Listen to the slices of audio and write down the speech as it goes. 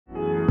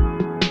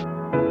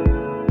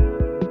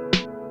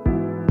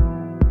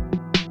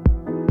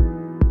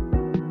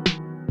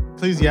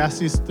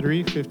Ecclesiastes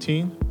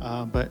 3:15,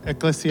 but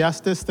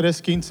Eclesiastes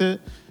 3:15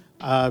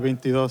 a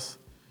 22.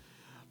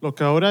 Lo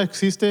que ahora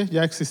existe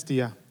ya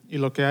existía, y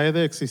lo que ha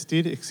de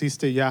existir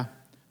existe ya.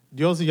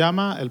 Dios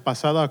llama el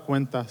pasado a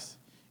cuentas,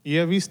 y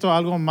he visto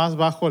algo más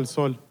bajo el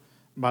sol,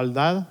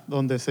 maldad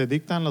donde se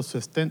dictan las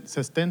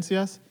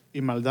sentencias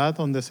y maldad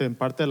donde se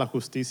imparte la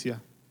justicia.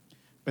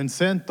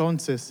 Pensé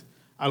entonces,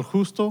 al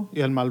justo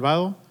y al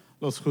malvado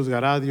los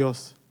juzgará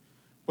Dios,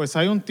 pues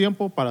hay un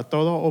tiempo para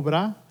toda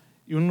obra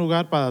y un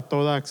lugar para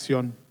toda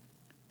acción.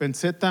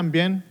 Pensé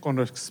también con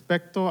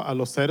respecto a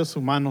los seres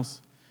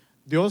humanos.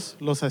 Dios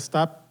los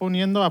está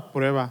poniendo a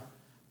prueba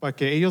para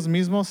que ellos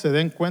mismos se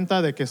den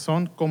cuenta de que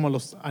son como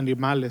los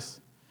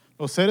animales.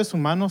 Los seres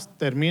humanos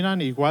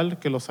terminan igual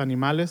que los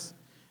animales.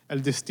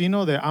 El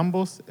destino de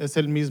ambos es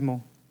el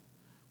mismo,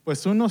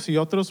 pues unos y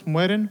otros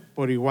mueren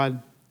por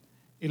igual.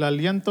 Y el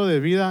aliento de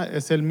vida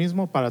es el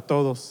mismo para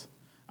todos.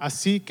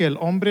 Así que el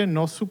hombre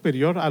no es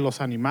superior a los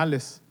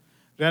animales.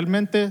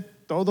 Realmente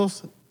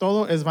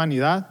todo es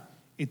vanidad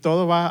y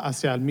todo va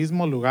hacia el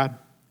mismo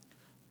lugar.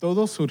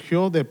 Todo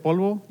surgió de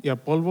polvo y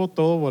a polvo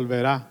todo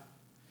volverá.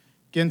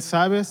 ¿Quién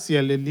sabe si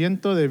el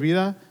aliento de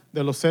vida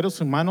de los seres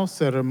humanos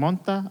se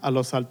remonta a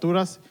las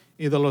alturas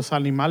y de los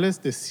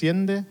animales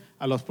desciende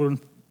a las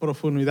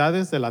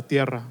profundidades de la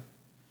tierra?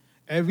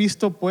 He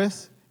visto,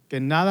 pues, que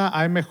nada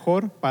hay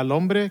mejor para el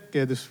hombre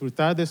que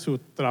disfrutar de su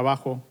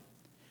trabajo,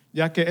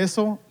 ya que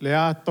eso le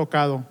ha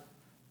tocado.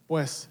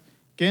 Pues,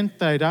 ¿quién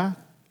traerá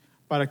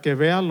para que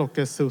vea lo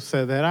que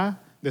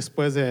sucederá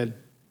después de él?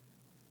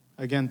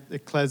 Again,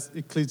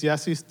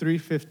 Ecclesiastes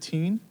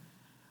 3:15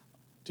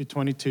 to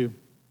 22.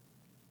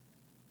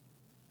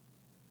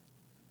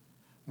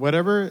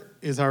 Whatever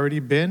is already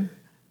been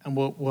and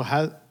will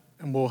have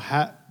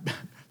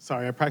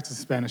sorry, I practice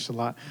Spanish a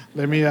lot.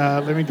 Let me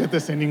get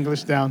this in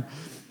English down.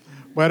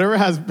 Whatever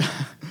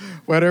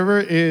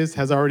is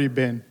has already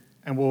been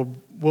and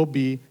will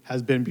be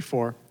has been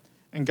before,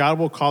 and God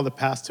will call the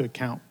past to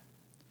account.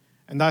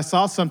 And I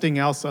saw something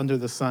else under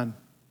the sun.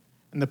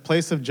 In the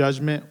place of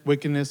judgment,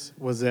 wickedness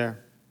was there.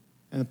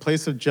 In the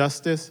place of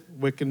justice,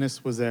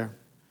 wickedness was there.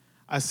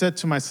 I said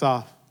to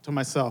myself,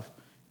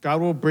 God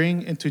will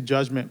bring into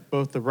judgment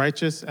both the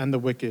righteous and the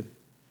wicked,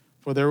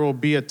 for there will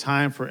be a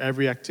time for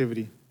every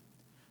activity,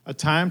 a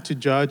time to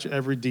judge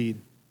every deed.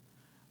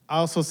 I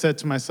also said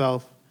to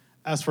myself,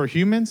 as for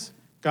humans,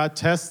 God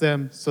tests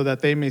them so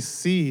that they may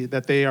see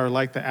that they are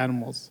like the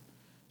animals.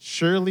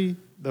 Surely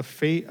the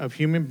fate of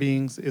human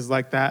beings is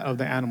like that of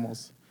the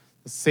animals.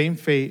 The same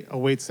fate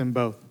awaits them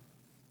both.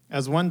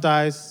 As one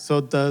dies,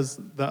 so dies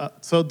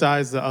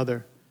the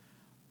other.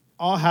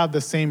 All have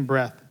the same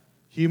breath.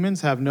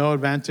 Humans have no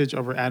advantage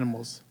over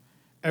animals.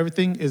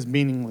 Everything is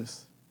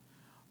meaningless.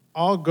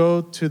 All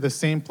go to the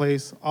same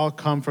place, all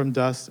come from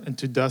dust, and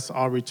to dust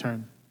all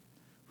return.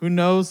 Who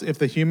knows if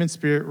the human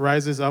spirit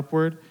rises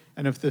upward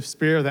and if the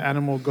spirit of the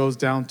animal goes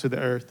down to the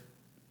earth?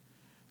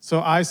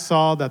 So I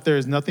saw that there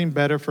is nothing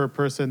better for a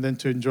person than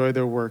to enjoy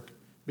their work,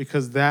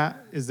 because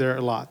that is their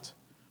lot.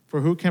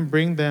 For who can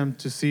bring them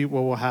to see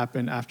what will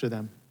happen after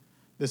them?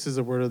 This is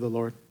the word of the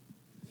Lord.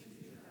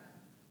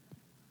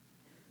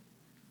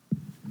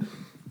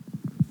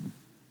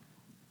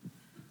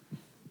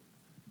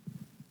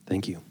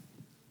 Thank you.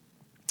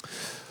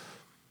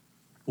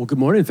 Well, good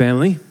morning,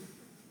 family.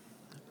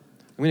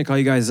 I'm going to call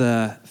you guys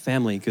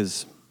family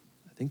because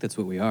I think that's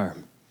what we are.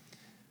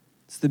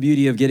 It's the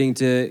beauty of getting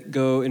to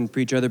go and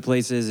preach other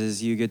places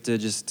is you get to you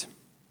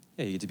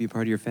get to be a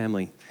part of your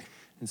family.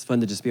 It's fun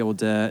to just be able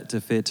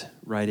to fit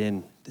right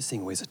in. This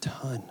thing weighs a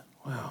ton.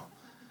 Wow,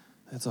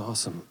 that's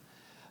awesome.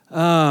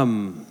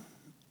 Well,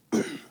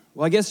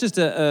 I guess just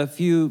a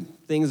few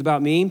things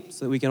about me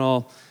so that we can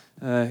all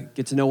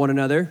get to know one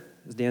another.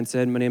 As Dan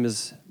said, my name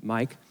is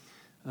Mike.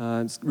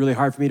 It's really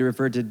hard for me to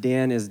refer to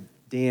Dan as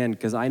Dan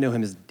because I know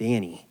him as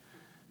Danny.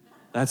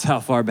 That's how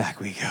far back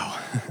we go.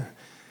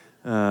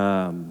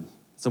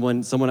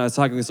 Someone I was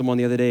talking with someone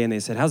the other day, and they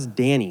said, "How's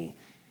Danny?"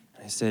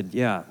 And I said,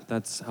 "Yeah,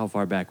 that's how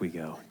far back we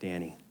go,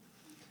 Danny."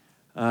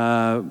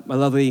 My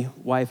lovely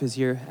wife is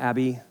here,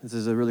 Abby. This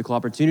is a really cool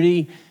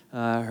opportunity.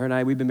 Her and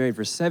I, we've been married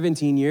for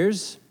 17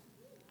 years.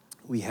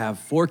 We have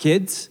 4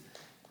 kids.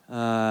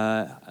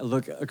 I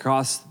look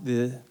across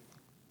the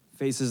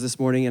faces this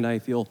morning, and I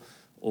feel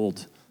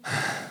old.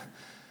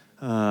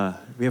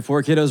 We have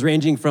 4 kiddos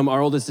ranging from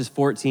our oldest is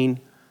 14,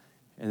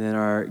 and then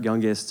our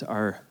youngest,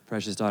 our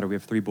precious daughter, we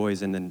have 3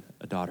 boys and then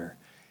a daughter,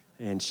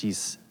 and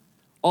she's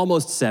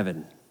almost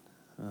 7.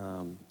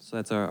 So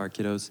that's our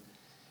kiddos.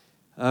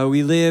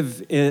 We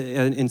live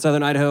in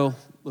southern Idaho,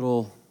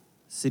 little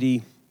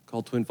city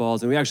called Twin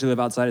Falls, and we actually live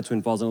outside of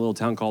Twin Falls in a little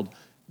town called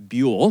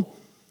Buell,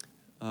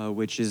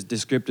 which is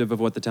descriptive of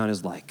what the town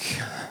is like.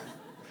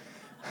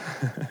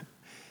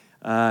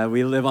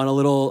 We live on a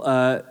little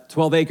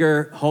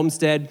 12-acre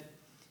homestead.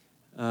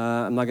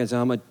 I'm not going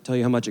to tell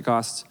you how much it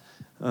costs.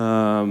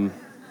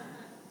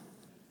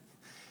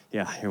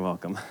 Yeah, you're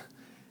welcome.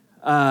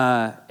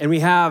 And we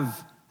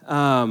have,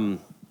 I'm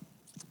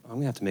going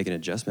to have to make an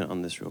adjustment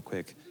on this real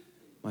quick.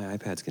 My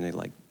iPad's going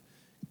to,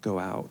 go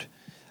out.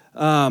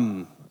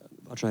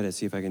 I'll try to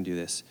see if I can do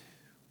this.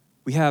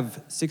 We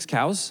have 6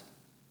 cows.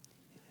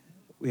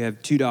 We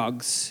have 2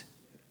 dogs.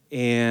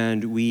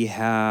 And we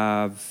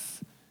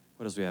have,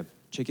 what else do we have?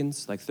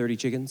 Chickens, like 30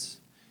 chickens.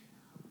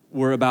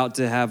 We're about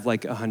to have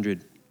like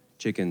 100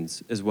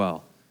 chickens as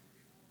well.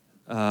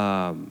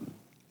 So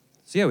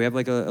yeah, we have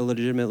like a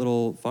legitimate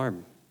little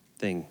farm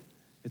thing.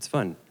 It's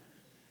fun.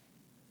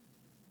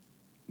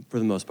 For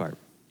the most part.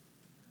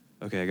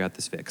 Okay, I got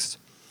this fixed.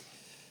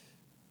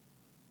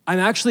 I'm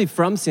actually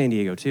from San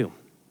Diego too.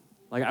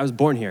 Like I was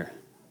born here.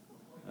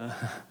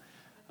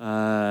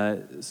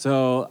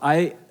 So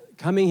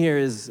coming here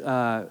is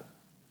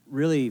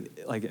really,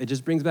 like, it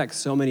just brings back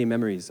so many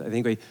memories. I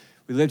think we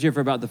lived here for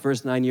about the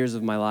first 9 years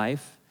of my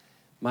life.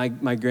 My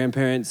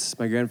grandparents,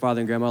 my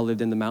grandfather and grandma lived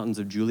in the mountains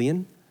of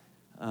Julian.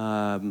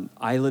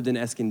 I lived in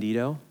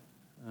Escondido.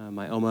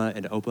 My Oma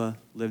and Opa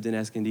lived in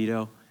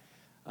Escondido.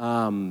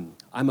 I'm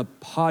a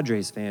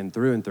Padres fan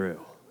through and through.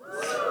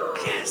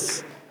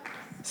 Yes.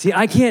 See,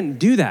 I can't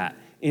do that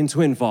in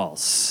Twin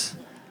Falls.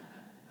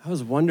 That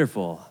was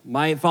wonderful.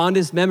 My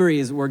fondest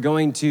memories were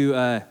going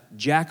to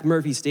Jack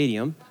Murphy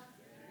Stadium.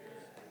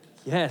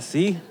 Yeah,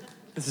 see?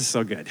 This is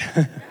so good.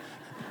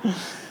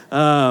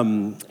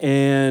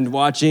 And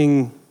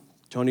watching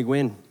Tony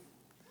Gwynn.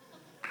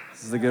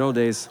 This is the good old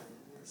days.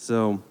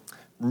 So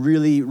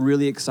really,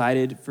 really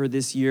excited for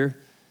this year.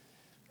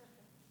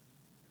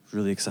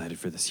 Really excited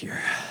for this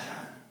year.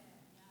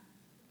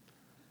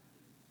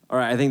 All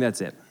right, I think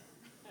that's it.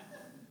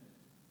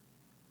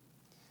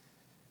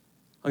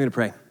 I'm going to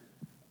pray.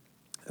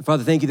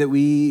 Father, thank you that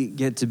we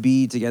get to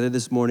be together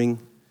this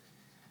morning.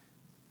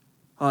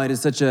 Oh,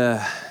 it's just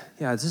a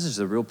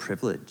real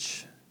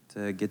privilege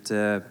to get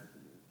to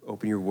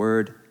open your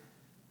word,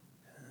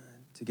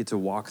 to get to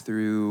walk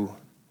through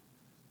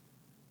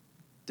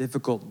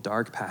difficult,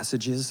 dark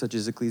passages such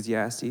as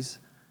Ecclesiastes.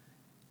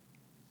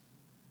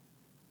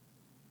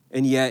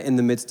 And yet, in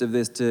the midst of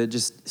this, to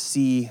just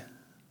see,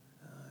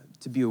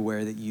 to be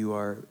aware that you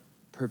are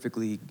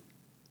perfectly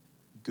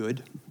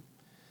good.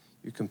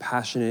 You're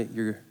compassionate,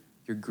 you're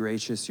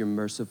gracious, you're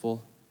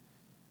merciful.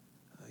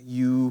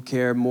 You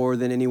care more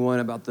than anyone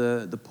about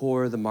the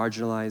poor, the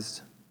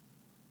marginalized,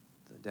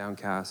 the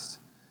downcast,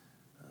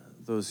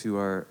 those who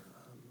are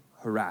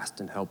harassed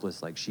and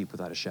helpless like sheep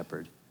without a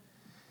shepherd.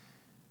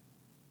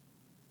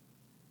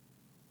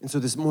 And so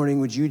this morning,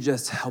 would you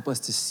just help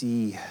us to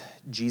see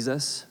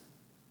Jesus?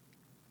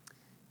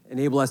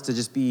 Enable us to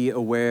just be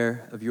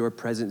aware of your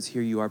presence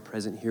here. You are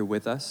present here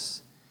with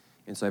us.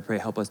 And so I pray,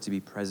 help us to be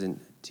present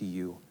to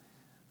you.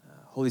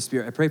 Holy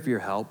Spirit, I pray for your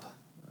help.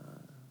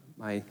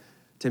 My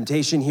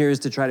temptation here is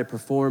to try to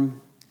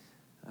perform,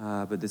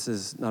 but this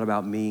is not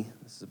about me.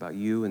 This is about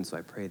you, and so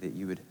I pray that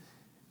you would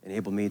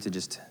enable me to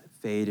just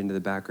fade into the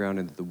background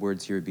and that the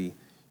words here would be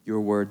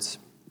your words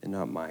and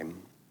not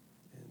mine,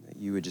 and that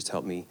you would just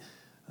help me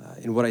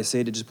in what I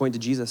say to just point to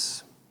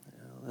Jesus.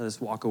 Let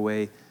us walk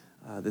away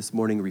this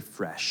morning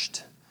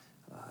refreshed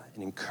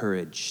and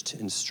encouraged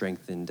and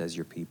strengthened as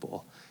your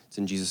people. It's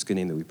in Jesus' good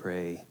name that we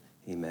pray.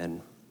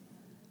 Amen.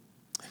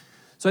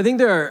 So I think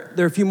there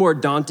are a few more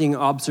daunting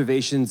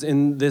observations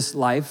in this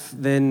life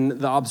than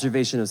the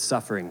observation of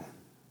suffering.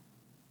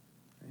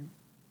 Right?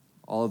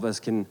 All of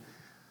us can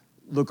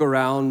look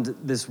around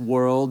this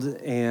world,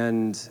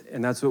 and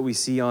that's what we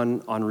see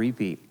on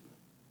repeat,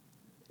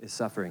 is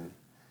suffering.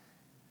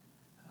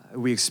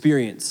 We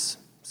experience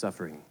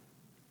suffering.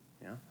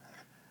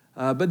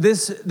 Yeah? But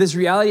this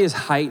reality is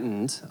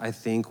heightened, I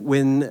think,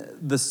 when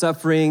the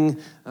suffering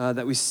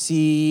that we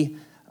see,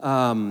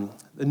 the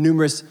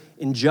numerous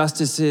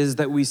injustices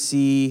that we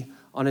see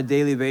on a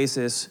daily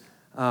basis,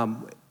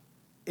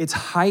 it's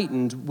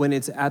heightened when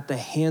it's at the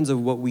hands of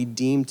what we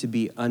deem to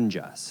be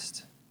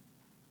unjust.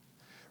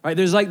 Right?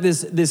 There's like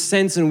this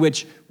sense in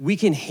which we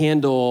can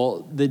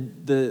handle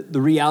the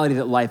reality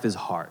that life is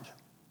hard.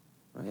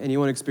 Right?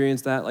 Anyone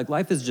experience that? Like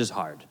life is just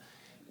hard.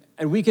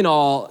 And we can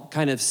all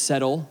kind of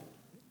settle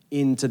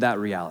into that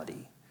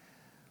reality.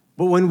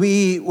 But when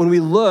we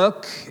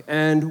look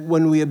and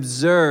when we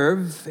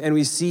observe and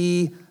we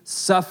see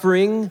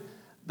suffering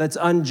that's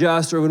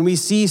unjust, or when we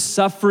see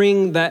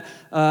suffering that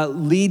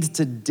leads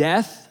to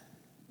death,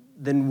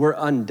 then we're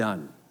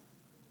undone.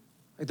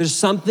 Like there's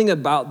something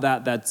about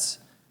that that's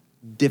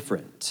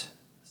different.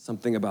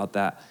 Something about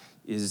that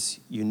is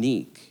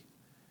unique.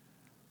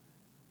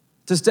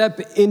 To step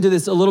into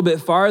this a little bit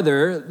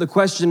farther, the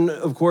question,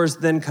 of course,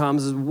 then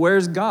comes is,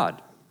 where's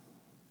God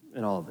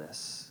in all of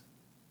this?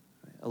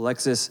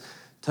 Alexis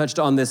touched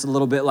on this a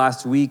little bit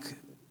last week,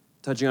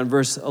 touching on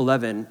verse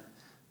 11,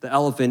 the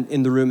elephant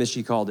in the room, as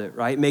she called it,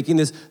 right? Making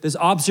this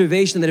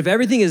observation that if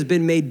everything has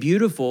been made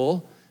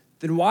beautiful,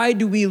 then why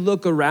do we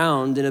look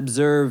around and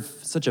observe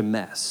such a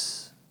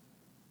mess?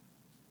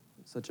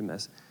 Such a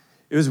mess.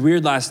 It was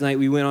weird last night.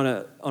 We went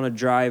on a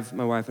drive,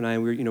 my wife and I,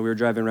 we were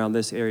driving around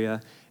this area,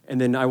 and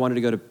then I wanted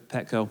to go to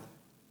Petco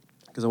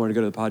because I wanted to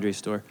go to the Padres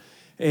store,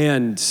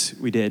 and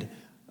we did.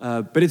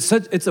 But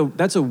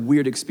that's a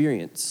weird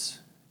experience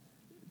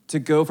to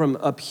go from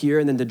up here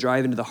and then to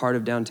drive into the heart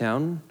of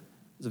downtown.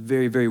 It's a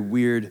very, very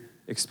weird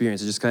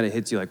experience. It just kind of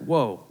hits you like,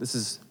 whoa, this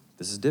is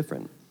This is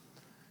different.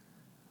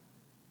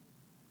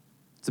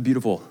 It's a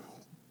beautiful,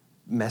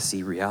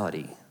 messy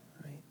reality.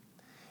 Right?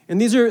 And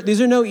these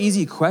are no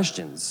easy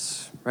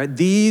questions. Right?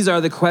 These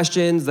are the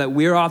questions that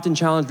we're often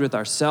challenged with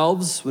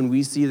ourselves when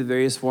we see the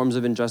various forms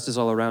of injustice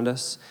all around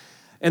us.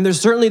 And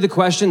there's certainly the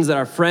questions that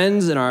our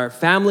friends and our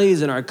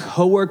families and our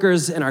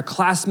coworkers and our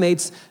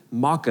classmates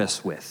mock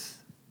us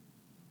with.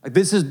 Like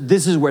this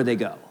is where they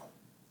go.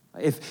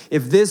 If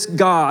this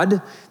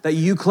God that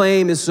you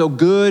claim is so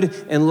good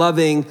and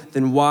loving,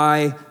 then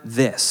why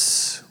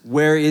this?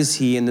 Where is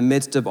he in the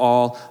midst of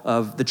all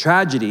of the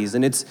tragedies?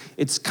 And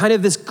it's kind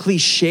of this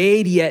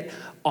cliched yet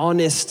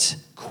honest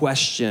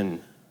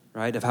question,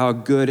 right, of how a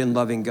good and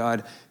loving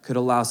God could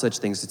allow such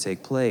things to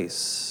take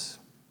place.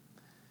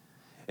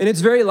 And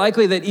it's very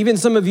likely that even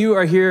some of you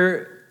are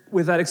here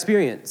with that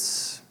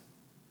experience.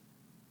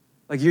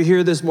 Like you're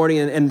here this morning,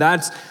 and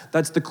that's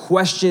the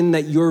question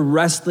that you're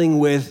wrestling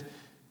with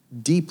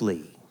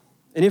deeply.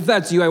 And if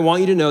that's you, I want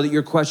you to know that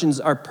your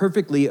questions are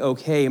perfectly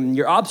okay, and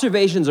your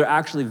observations are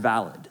actually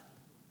valid.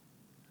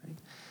 Right?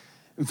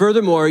 And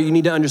furthermore, you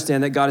need to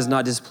understand that God is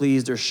not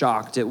displeased or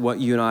shocked at what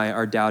you and I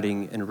are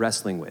doubting and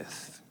wrestling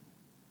with.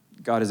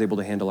 God is able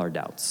to handle our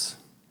doubts.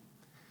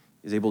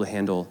 He's able to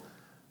handle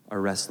our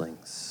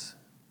wrestlings.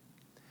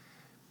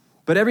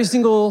 But every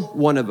single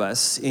one of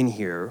us in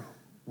here,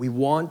 we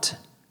want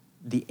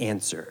the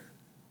answer.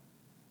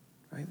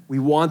 Right? We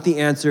want the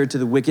answer to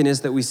the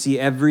wickedness that we see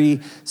every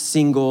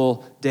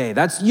single day.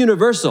 That's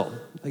universal.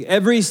 Like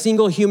every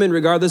single human,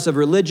 regardless of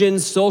religion,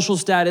 social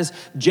status,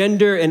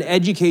 gender, and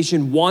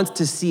education, wants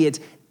to see it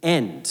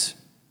end.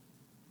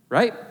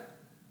 Right?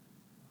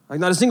 Like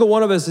not a single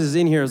one of us is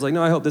in here is like,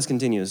 no, I hope this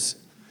continues.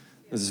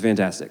 This is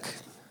fantastic.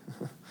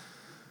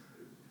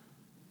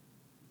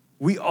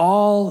 We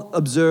all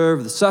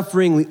observe the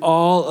suffering. We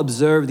all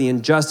observe the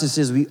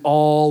injustices. We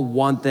all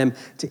want them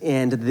to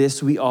end.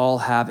 This we all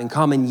have in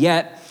common.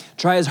 Yet,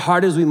 try as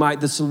hard as we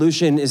might, the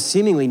solution is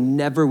seemingly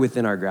never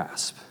within our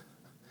grasp.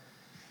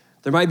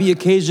 There might be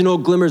occasional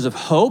glimmers of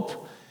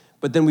hope,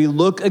 but then we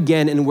look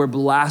again and we're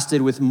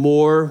blasted with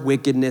more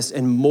wickedness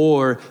and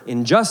more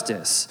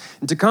injustice.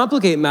 And to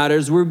complicate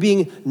matters, we're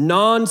being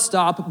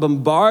nonstop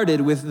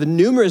bombarded with the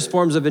numerous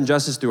forms of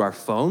injustice through our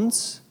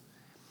phones.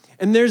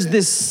 And there's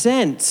this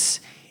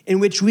sense in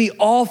which we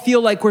all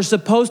feel like we're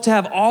supposed to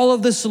have all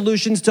of the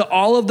solutions to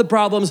all of the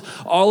problems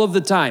all of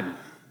the time.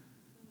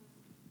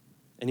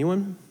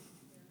 Anyone?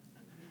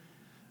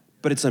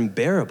 But it's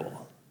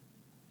unbearable.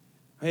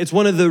 It's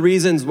one of the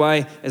reasons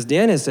why, as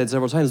Dan has said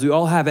several times, we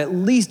all have at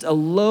least a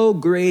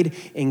low-grade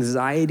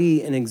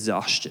anxiety and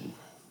exhaustion.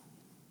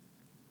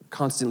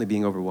 Constantly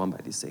being overwhelmed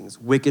by these things.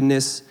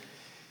 Wickedness,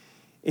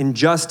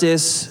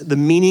 injustice, the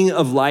meaning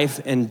of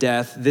life and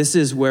death. This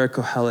is where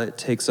Kohelet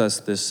takes us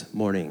this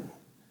morning.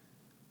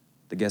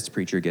 The guest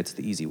preacher gets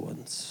the easy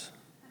ones.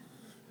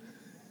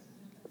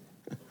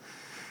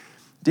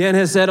 Dan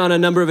has said on a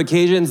number of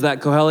occasions that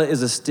Kohelet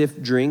is a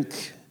stiff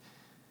drink.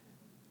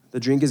 The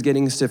drink is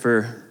getting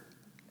stiffer.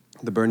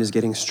 The burn is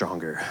getting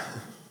stronger.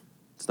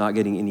 It's not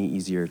getting any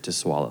easier to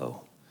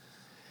swallow.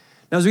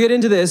 Now, as we get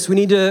into this, we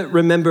need to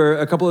remember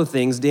a couple of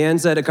things. Dan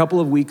said a couple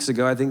of weeks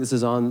ago, I think this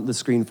is on the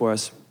screen for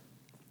us.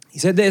 He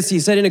said this, he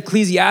said in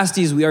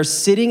Ecclesiastes, we are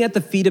sitting at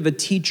the feet of a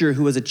teacher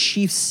who was a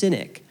chief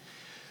cynic.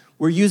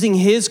 We're using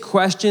his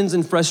questions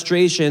and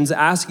frustrations,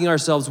 asking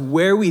ourselves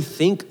where we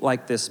think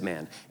like this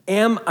man.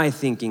 Am I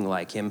thinking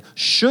like him?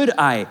 Should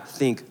I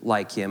think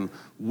like him?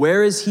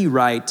 Where is he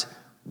right?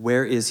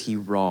 Where is he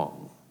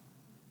wrong?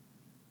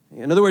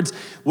 In other words,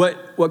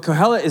 what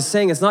Kohelet is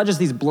saying, it's not just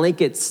these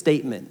blanket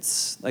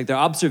statements, like they're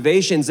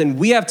observations, and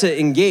we have to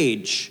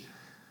engage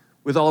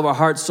with all of our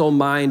heart, soul,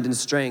 mind, and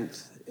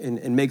strength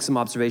and make some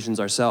observations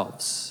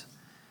ourselves.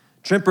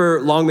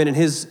 Tremper Longman, in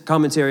his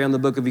commentary on the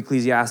book of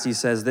Ecclesiastes,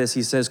 says this.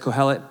 He says,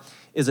 Kohelet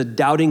is a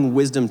doubting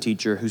wisdom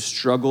teacher who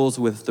struggles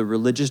with the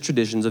religious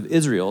traditions of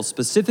Israel,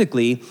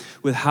 specifically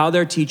with how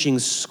their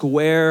teachings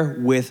square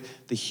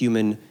with the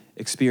human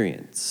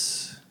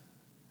experience,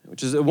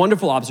 which is a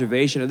wonderful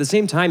observation. At the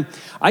same time,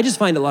 I just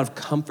find a lot of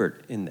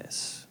comfort in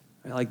this.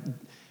 Like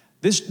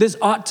this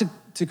ought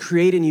to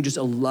create in you just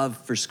a love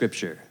for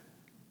Scripture.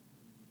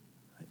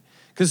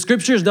 Because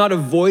Scripture is not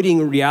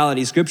avoiding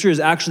reality. Scripture is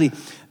actually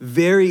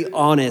very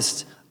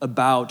honest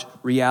about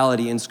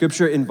reality. And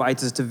Scripture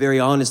invites us to very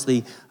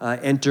honestly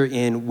enter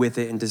in with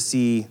it and to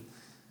see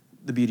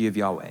the beauty of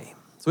Yahweh.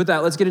 So with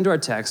that, let's get into our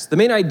text. The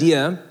main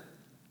idea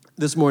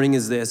this morning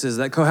is this, is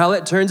that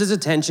Kohelet turns his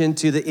attention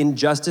to the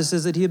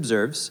injustices that he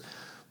observes,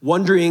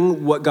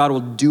 wondering what God will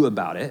do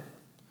about it,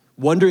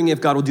 wondering if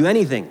God will do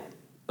anything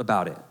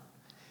about it.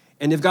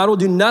 And if God will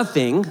do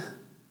nothing,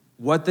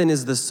 what then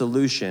is the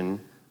solution?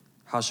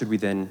 How should we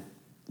then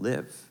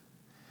live?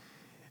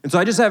 And so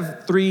I just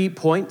have 3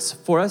 points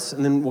for us,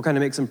 and then we'll kind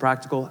of make some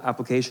practical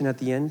application at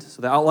the end. So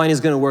the outline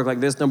is going to work like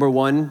this. Number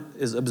 1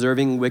 is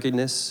observing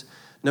wickedness.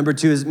 Number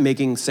 2 is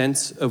making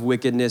sense of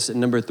wickedness. And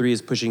number 3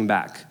 is pushing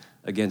back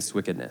against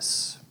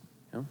wickedness.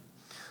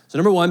 So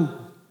number 1,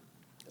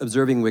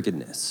 observing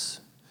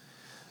wickedness.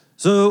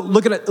 So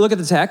look at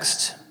the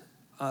text,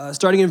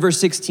 starting in verse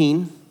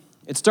 16.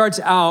 It starts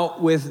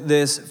out with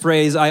this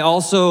phrase, I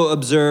also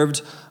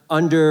observed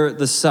under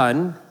the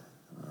sun,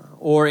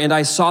 and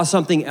I saw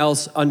something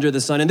else under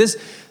the sun. And this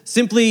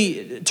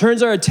simply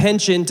turns our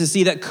attention to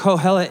see that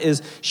Kohelet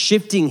is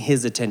shifting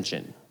his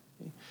attention.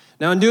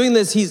 Now, in doing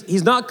this,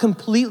 he's not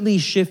completely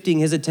shifting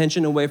his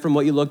attention away from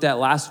what you looked at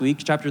last week.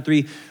 Chapter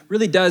 3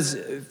 really does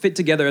fit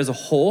together as a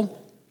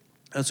whole.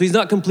 So he's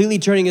not completely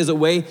turning his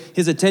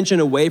attention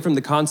away from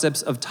the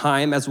concepts of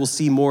time, as we'll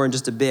see more in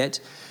just a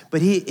bit.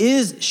 But he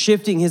is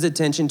shifting his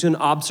attention to an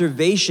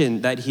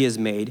observation that he has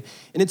made.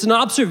 And it's an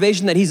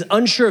observation that he's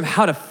unsure of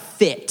how to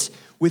fit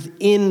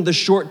within the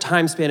short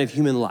time span of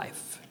human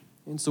life.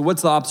 And so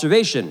what's the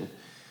observation?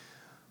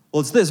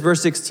 Well, it's this,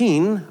 verse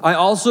 16. I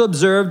also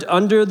observed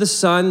under the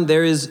sun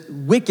there is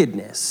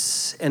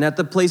wickedness, and at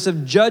the place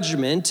of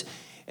judgment,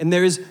 and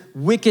there is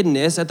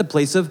wickedness at the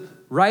place of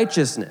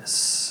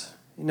righteousness.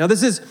 Now,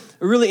 this is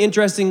a really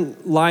interesting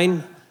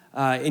line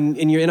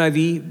in your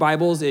NIV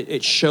Bibles.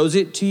 It shows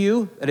it to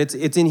you, that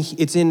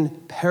it's in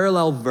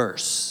parallel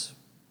verse.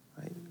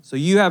 Right? So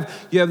you have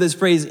this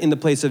phrase, in the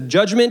place of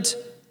judgment,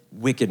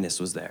 wickedness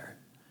was there.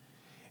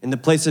 In the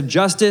place of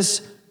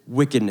justice,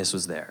 wickedness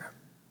was there.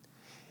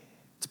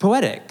 It's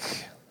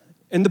poetic.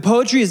 And the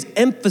poetry is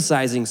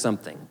emphasizing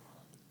something.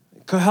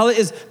 Kohelet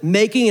is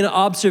making an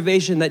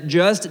observation that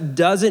just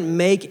doesn't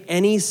make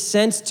any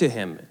sense to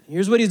him.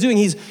 Here's what he's doing.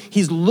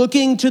 He's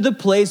looking to the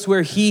place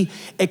where he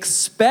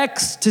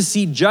expects to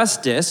see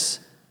justice,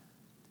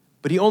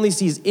 but he only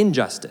sees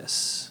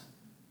injustice.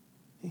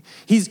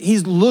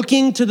 He's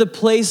looking to the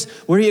place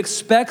where he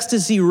expects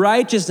to see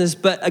righteousness,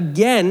 but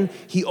again,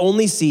 he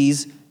only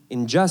sees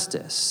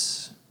injustice.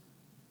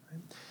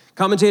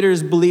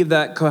 Commentators believe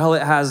that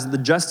Kohelet has the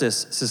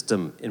justice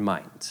system in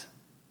mind,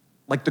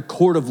 like the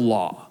court of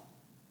law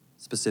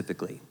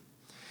specifically.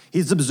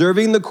 He's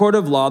observing the court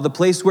of law, the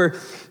place where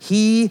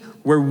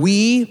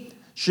we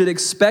should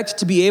expect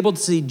to be able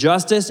to see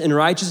justice and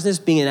righteousness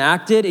being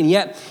enacted, and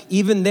yet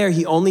even there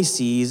he only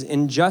sees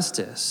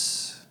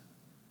injustice.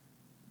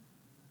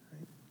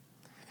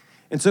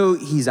 And so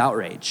he's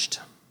outraged.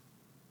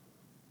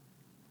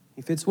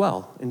 He fits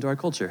well into our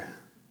culture.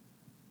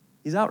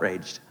 He's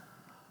outraged.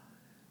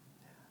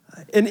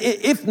 And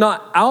if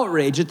not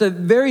outrage, at the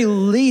very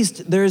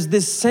least, there's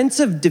this sense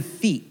of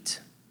defeat.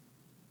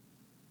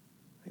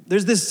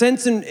 There's this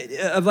sense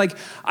of like,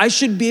 I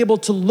should be able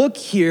to look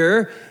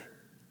here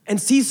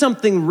and see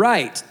something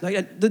right.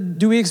 Like,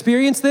 do we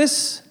experience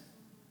this?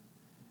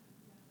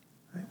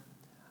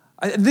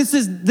 This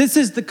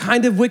is the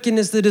kind of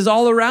wickedness that is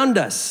all around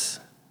us,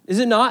 is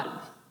it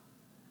not?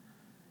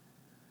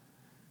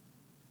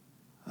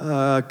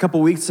 A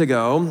couple weeks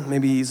ago,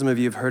 maybe some of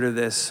you have heard of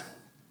this.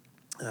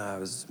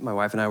 My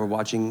wife and I were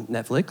watching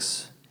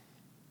Netflix,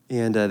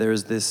 and there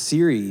was this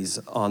series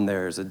on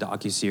there. There's a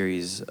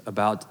docuseries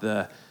about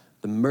the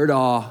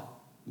Murdaugh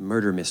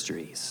murder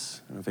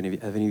mysteries. I don't know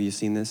if have any of you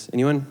seen this?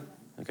 Anyone?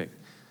 Okay.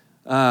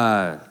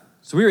 So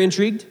we were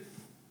intrigued.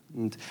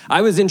 And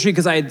I was intrigued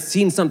because I had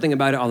seen something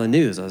about it on the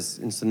news.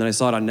 And then I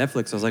saw it on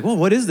Netflix. I was like, well,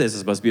 what is this? It's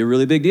supposed to be a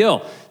really big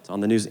deal. It's on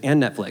the news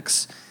and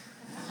Netflix.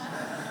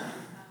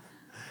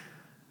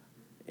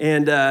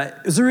 And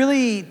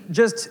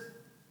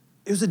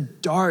it was a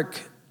dark,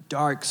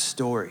 dark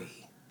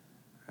story,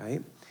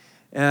 right?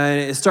 And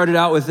it started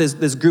out with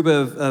this group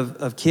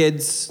of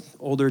kids,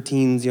 older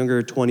teens,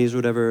 younger 20s,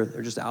 whatever.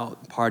 They're just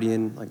out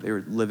partying, like they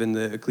were living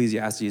the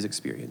Ecclesiastes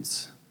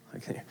experience.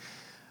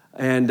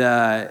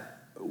 And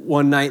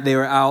one night they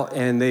were out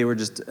and they were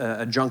just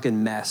a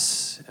drunken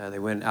mess. They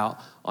went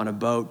out on a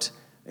boat,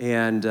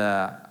 and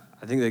I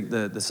think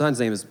the son's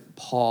name is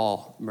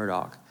Paul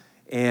Murdaugh,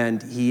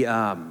 and he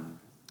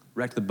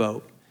wrecked the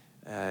boat.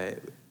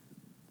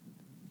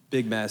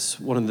 Big mess.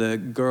 One of the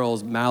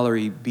girls,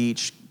 Mallory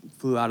Beach,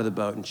 flew out of the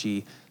boat and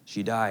she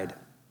died.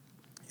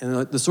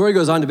 And the story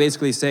goes on to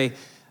basically say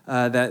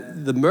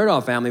that the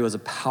Murdaugh family was a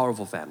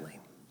powerful family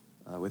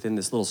within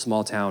this little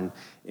small town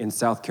in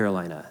South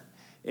Carolina.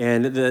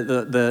 And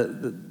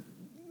the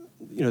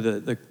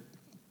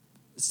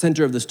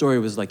center of the story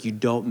was like, you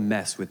don't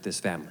mess with this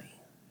family.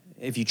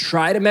 If you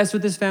try to mess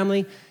with this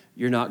family,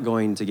 you're not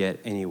going to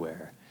get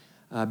anywhere.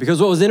 Because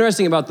what was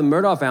interesting about the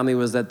Murdaugh family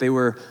was that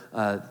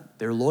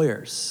they're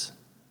lawyers.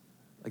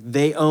 Like,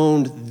 they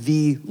owned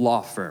the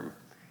law firm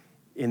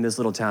in this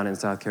little town in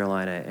South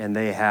Carolina, and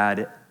they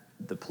had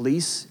the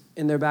police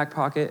in their back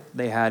pocket.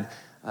 They had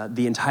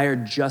the entire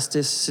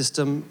justice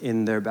system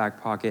in their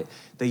back pocket.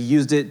 They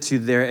used it to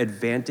their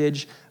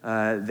advantage.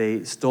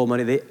 They stole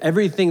money.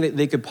 Everything that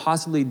they could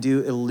possibly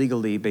do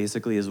illegally,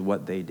 basically, is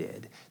what they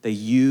did. They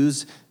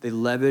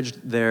leveraged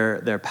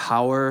their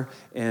power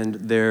and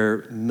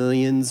their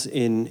millions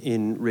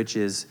in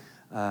riches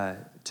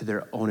to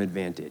their own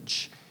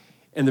advantage.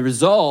 And the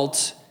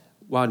result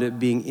wound up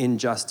being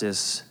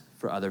injustice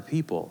for other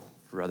people,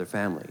 for other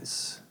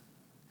families.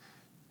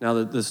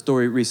 Now, the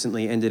story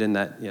recently ended in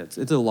that, it's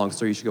a long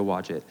story, you should go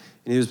watch it.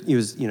 And he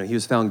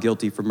was found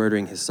guilty for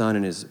murdering his son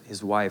and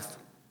his wife.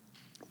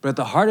 But at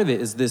the heart of it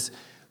is this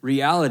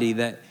reality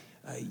that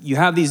you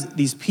have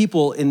these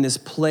people in this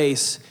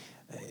place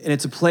And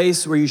it's a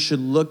place where you should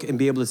look and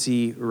be able to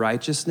see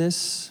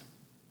righteousness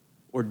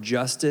or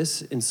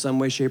justice in some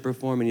way, shape, or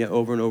form. And yet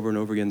over and over and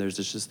over again, there's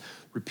this just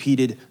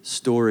repeated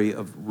story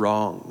of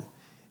wrong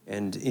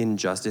and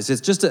injustice.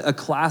 It's just a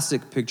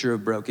classic picture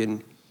of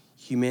broken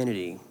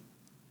humanity.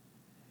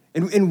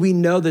 And we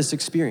know this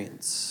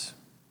experience.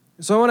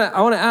 So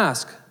I want to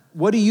ask,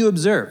 what do you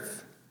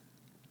observe?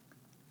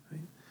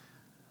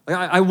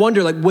 I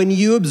wonder, when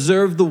you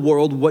observe the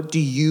world, what do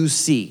you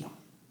see?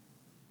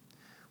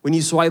 When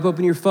you swipe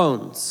open your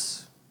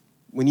phones,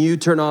 when you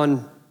turn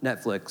on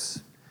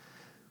Netflix,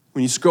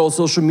 when you scroll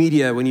social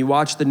media, when you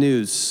watch the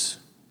news.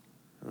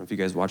 I don't know if you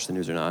guys watch the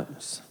news or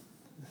not.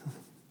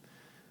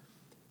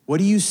 What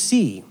do you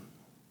see?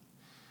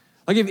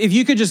 If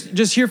you could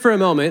just hear for a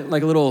moment,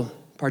 a little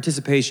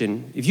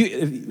participation, if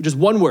just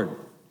one word,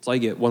 that's all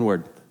you get, one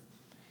word,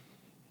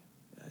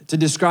 to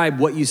describe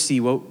what you see,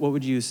 what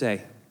would you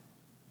say?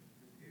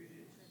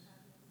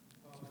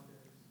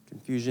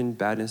 Confusion,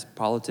 badness,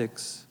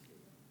 politics,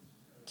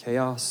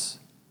 chaos.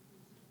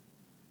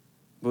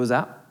 What was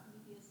that?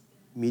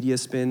 Media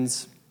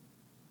spins.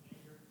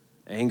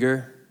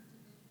 Anger.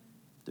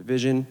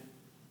 Division.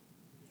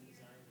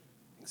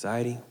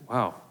 Anxiety.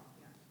 Wow.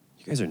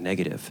 You guys are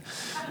negative.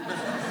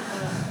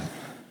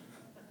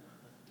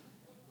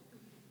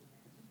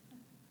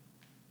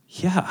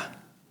 Yeah.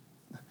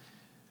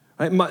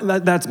 Right?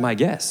 That's my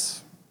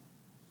guess.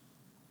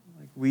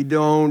 We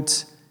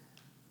don't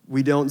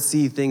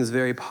see things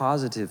very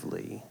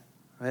positively.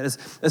 Right?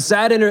 A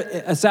sad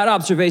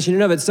observation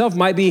in and of itself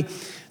might be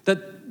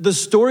that the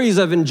stories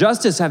of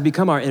injustice have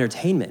become our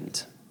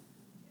entertainment.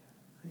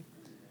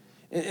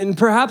 And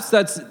perhaps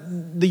that's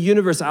the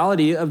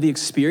universality of the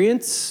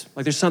experience.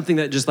 There's something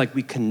that just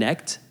we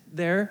connect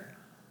there.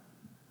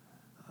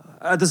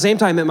 At the same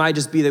time, it might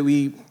just be that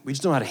we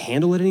just don't know how to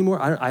handle it anymore.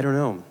 I don't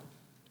know.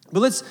 But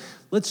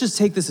let's just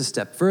take this a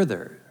step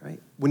further, right?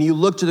 When you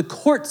look to the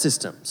court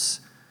systems,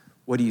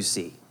 what do you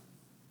see?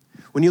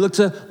 When you look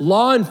to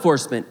law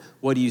enforcement,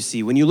 what do you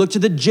see? When you look to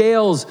the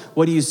jails,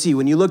 what do you see?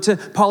 When you look to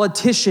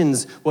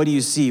politicians, what do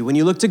you see? When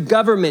you look to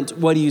government,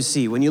 what do you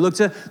see? When you look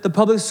to the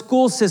public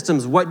school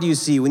systems, what do you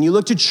see? When you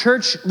look to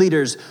church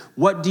leaders,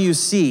 what do you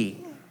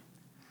see?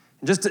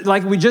 Just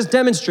like we just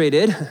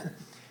demonstrated,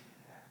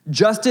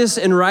 justice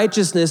and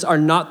righteousness are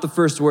not the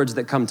first words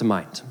that come to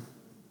mind.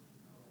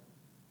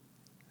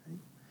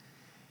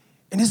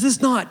 And is this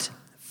not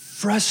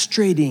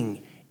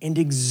frustrating and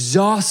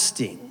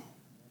exhausting?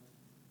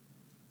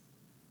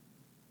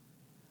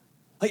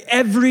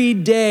 Every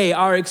day,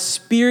 our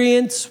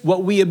experience,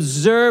 what we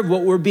observe,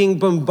 what we're being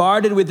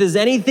bombarded with is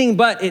anything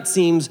but, it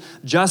seems,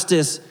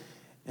 justice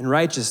and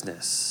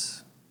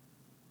righteousness.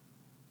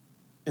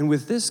 And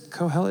with this,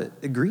 Kohelet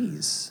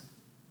agrees.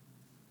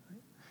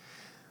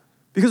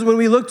 Because when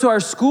we look to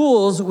our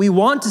schools, we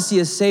want to see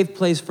a safe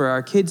place for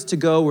our kids to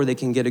go where they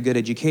can get a good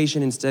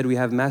education. Instead, we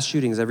have mass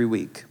shootings every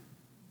week.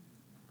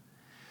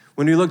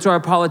 When we look to our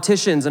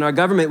politicians and our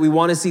government, we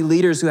want to see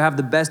leaders who have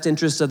the best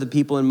interests of the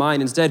people in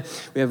mind. Instead,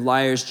 we have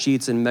liars,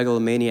 cheats, and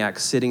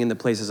megalomaniacs sitting in the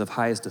places of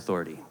highest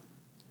authority.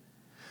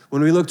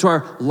 When we look to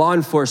our law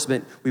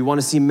enforcement, we want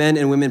to see men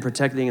and women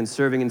protecting and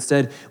serving.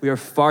 Instead, we are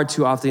far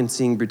too often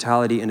seeing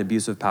brutality and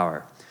abuse of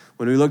power.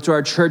 When we look to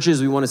our churches,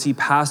 we want to see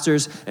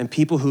pastors and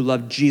people who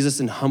love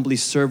Jesus and humbly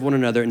serve one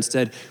another.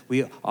 Instead,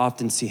 we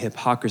often see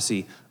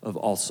hypocrisy of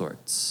all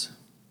sorts.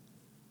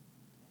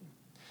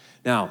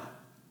 Now,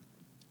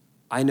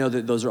 I know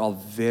that those are all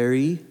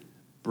very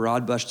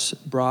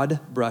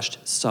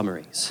broad-brushed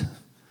summaries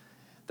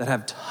that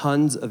have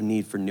tons of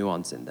need for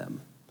nuance in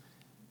them.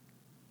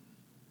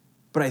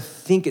 But I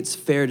think it's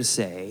fair to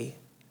say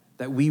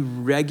that we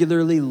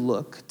regularly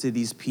look to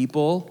these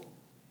people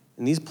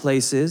in these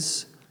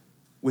places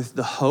with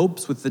the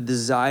hopes, with the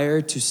desire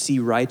to see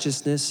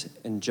righteousness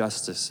and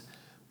justice,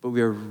 but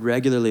we are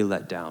regularly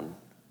let down.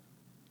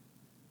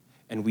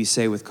 And we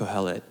say with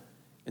Kohelet,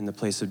 in the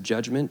place of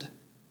judgment,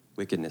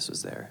 wickedness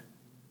was there.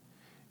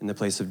 In the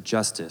place of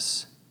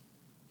justice,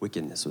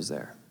 wickedness was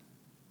there.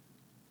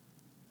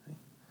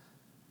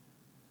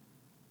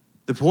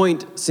 The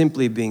point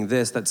simply being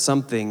this, that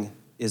something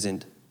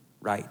isn't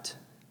right.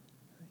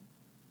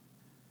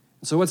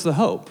 So what's the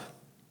hope?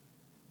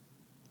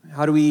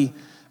 How do we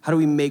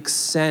make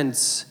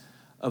sense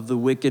of the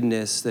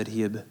wickedness that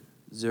he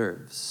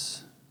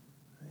observes?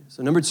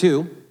 So number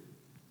 2,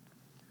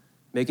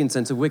 making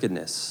sense of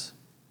wickedness.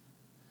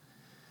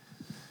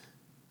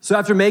 So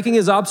after making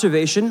his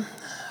observation,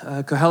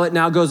 Kohelet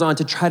now goes on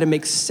to try to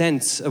make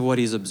sense of what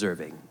he's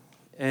observing.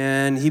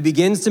 And he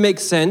begins to make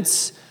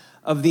sense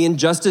of the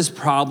injustice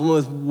problem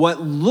with what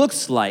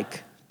looks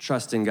like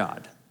trust in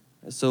God.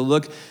 So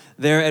look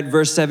there at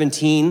verse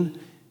 17. He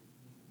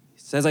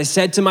says, I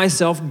said to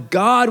myself,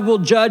 God will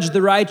judge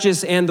the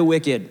righteous and the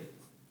wicked,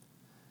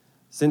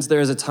 since there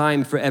is a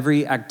time for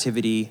every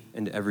activity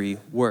and every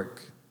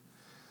work.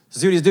 So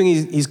see what he's doing?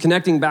 He's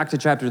connecting back to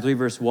chapter 3,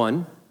 verse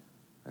 1.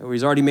 Where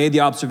he's already made the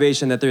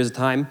observation that there's a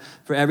time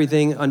for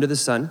everything under the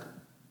sun.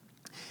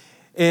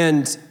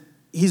 And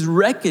he's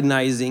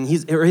recognizing,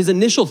 his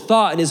initial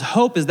thought and his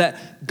hope is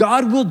that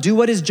God will do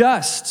what is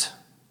just.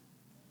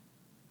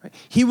 Right?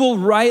 He will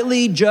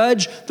rightly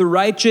judge the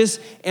righteous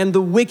and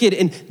the wicked,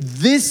 and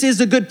this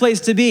is a good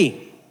place to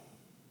be.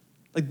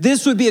 Like,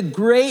 this would be a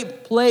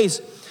great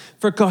place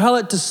for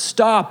Kohelet to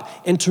stop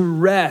and to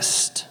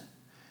rest,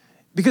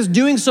 because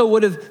doing so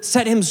would have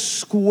set him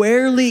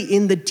squarely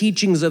in the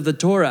teachings of the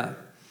Torah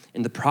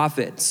and the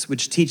prophets,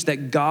 which teach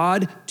that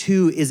God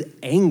too is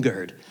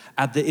angered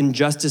at the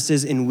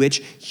injustices in which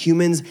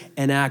humans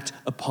enact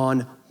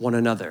upon one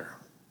another.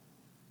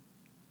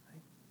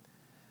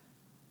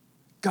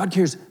 God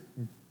cares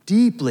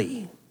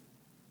deeply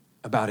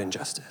about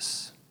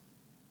injustice.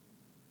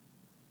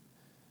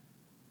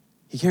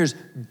 He cares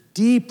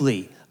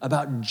deeply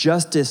about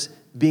justice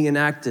being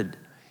enacted.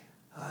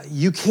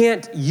 You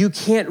can't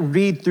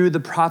read through the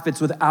prophets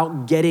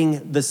without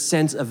getting the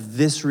sense of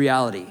this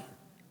reality. All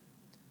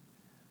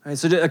right,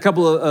 so a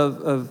couple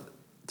of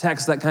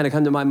texts that kind of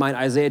come to my mind.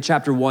 Isaiah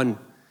chapter 1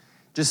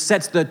 just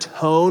sets the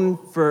tone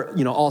for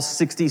all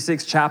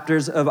 66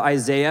 chapters of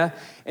Isaiah.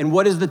 And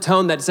what is the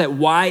tone that's set?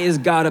 Why is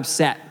God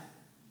upset?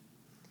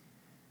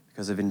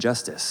 Because of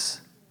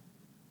injustice.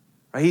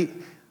 Right?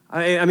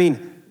 I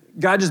mean,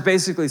 God just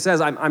basically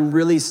says, I'm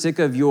really sick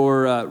of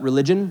your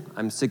religion.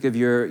 I'm sick of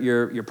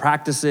your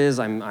practices.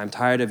 I'm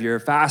tired of your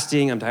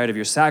fasting. I'm tired of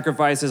your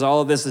sacrifices.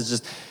 All of this is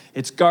just,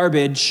 it's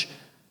garbage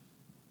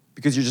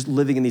because you're just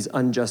living in these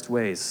unjust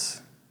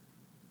ways.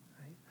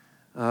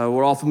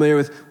 We're all familiar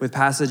with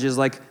passages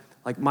like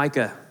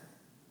Micah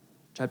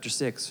chapter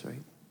 6,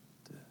 right?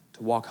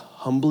 To walk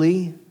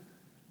humbly,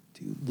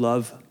 to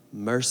love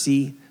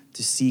mercy,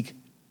 to seek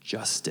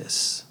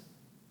justice.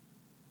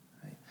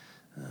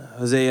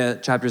 Hosea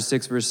chapter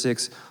 6, verse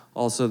 6,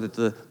 also that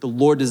the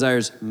Lord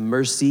desires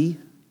mercy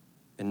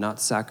and not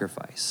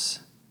sacrifice.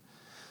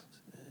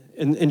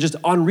 And just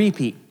on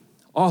repeat,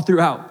 all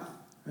throughout,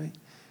 right?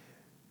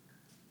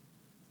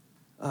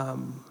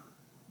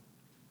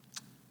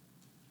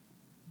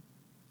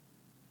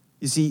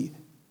 You see,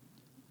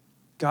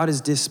 God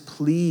is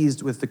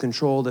displeased with the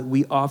control that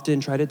we often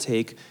try to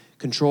take,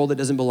 control that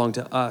doesn't belong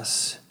to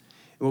us.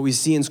 And what we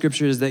see in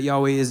Scripture is that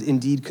Yahweh is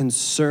indeed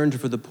concerned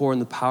for the poor and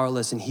the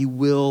powerless, and he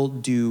will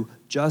do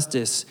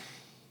justice.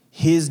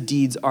 His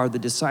deeds are the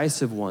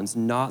decisive ones,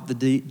 not the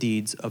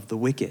deeds of the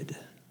wicked.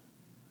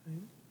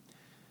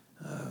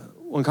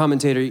 One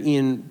commentator,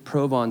 Ian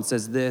Provon,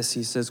 says this.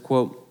 He says,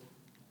 quote,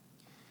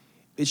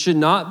 "It should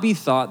not be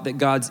thought that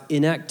God's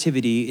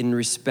inactivity in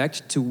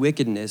respect to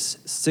wickedness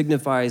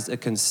signifies a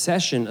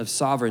concession of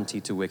sovereignty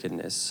to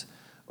wickedness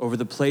over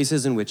the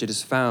places in which it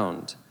is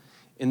found.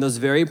 In those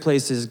very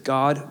places,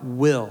 God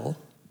will,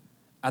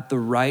 at the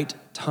right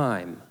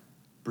time,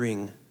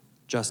 bring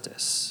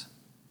justice."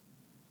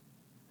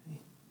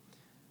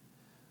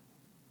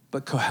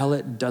 But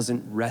Kohelet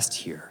doesn't rest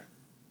here.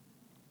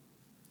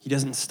 He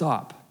doesn't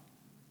stop.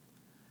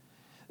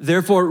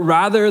 Therefore,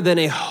 rather than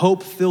a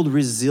hope-filled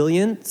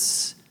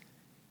resilience,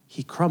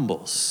 he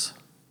crumbles.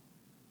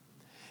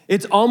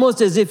 It's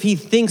almost as if he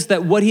thinks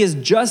that what he has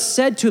just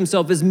said to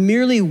himself is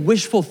merely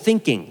wishful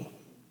thinking.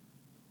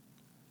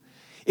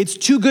 It's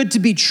too good to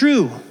be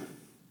true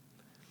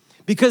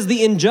because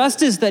the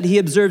injustice that he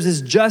observes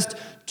is just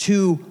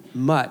too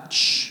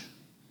much.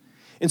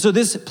 And so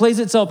this plays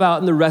itself out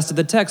in the rest of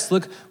the text.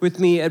 Look with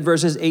me at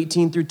verses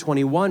 18 through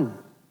 21.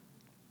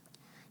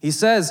 He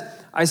says,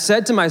 "I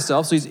said to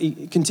myself," so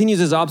he continues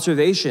his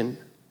observation,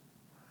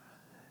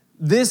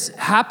 "this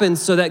happens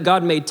so that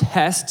God may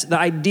test." The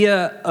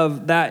idea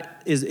of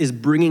that is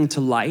bringing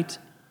to light.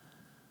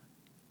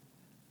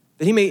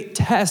 That he may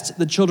test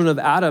the children of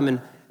Adam,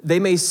 and they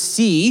may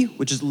see,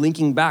 which is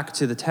linking back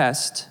to the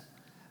test,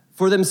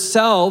 for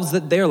themselves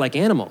that they are like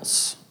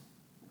animals.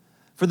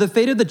 For the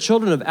fate of the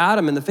children of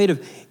Adam and the fate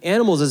of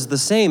animals is the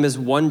same. As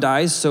one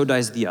dies, so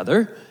dies the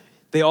other.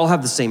 They all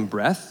have the same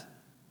breath.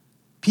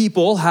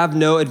 People have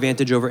no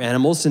advantage over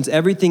animals, since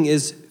everything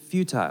is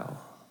futile.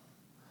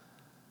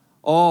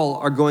 All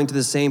are going to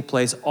the same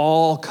place.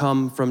 All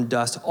come from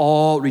dust.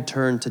 All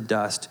return to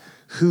dust.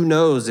 Who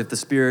knows if the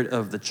spirit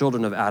of the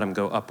children of Adam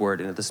go upward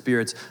and if the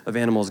spirits of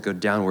animals go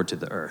downward to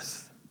the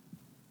earth?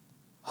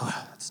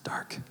 Oh, that's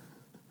dark.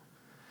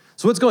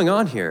 So what's going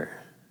on here?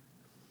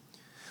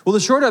 Well, the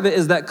short of it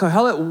is that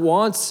Kohelet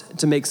wants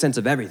to make sense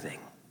of everything.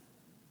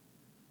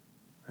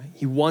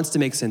 He wants to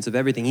make sense of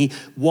everything. He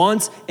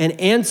wants an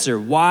answer.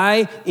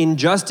 Why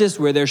injustice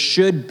where there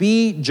should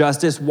be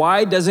justice?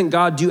 Why doesn't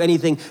God do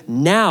anything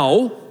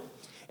now?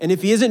 And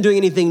if he isn't doing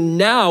anything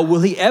now,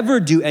 will he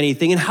ever do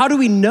anything? And how do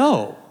we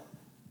know?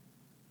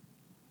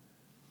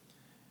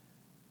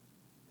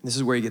 This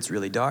is where he gets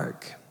really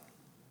dark.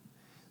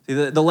 See,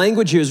 the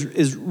language here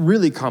is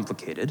really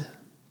complicated.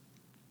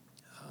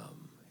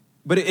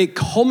 But it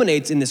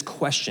culminates in this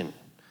question,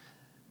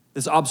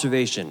 this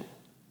observation.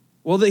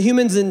 Well, the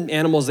humans and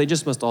animals, they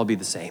just must all be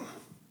the same.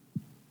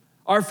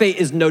 Our fate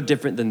is no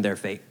different than their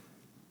fate.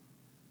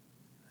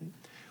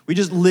 We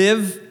just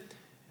live,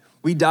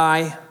 we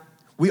die,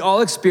 we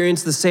all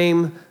experience the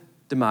same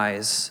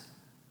demise.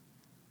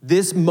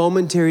 This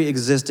momentary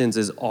existence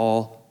is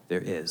all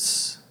there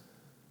is.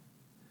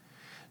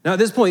 Now, at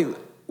this point,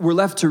 we're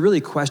left to really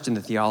question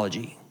the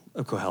theology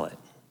of Kohelet.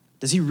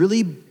 Does he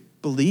really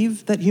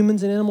believe that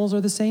humans and animals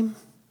are the same?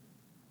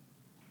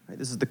 Right,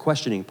 this is the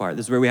questioning part.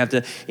 This is where we have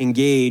to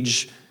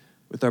engage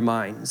with our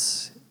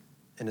minds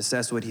and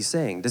assess what he's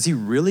saying. Does he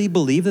really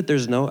believe that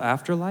there's no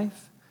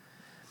afterlife?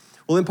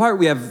 Well, in part,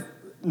 we have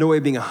no way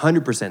of being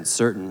 100%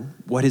 certain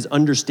what his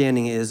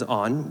understanding is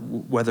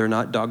on whether or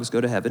not dogs go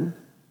to heaven.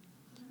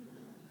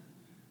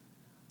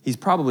 He's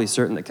probably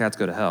certain that cats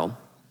go to hell.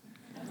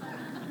 I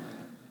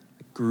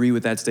agree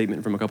with that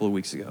statement from a couple of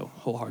weeks ago,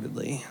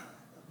 wholeheartedly.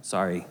 I'm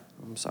sorry.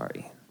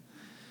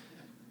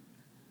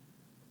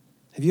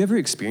 Have you ever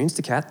experienced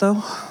a cat,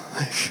 though?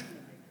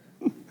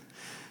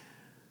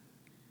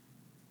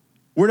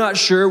 We're not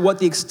sure what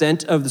the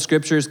extent of the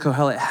scriptures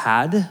Kohelet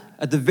had.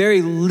 At the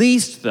very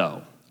least,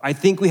 though, I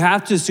think we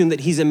have to assume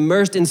that he's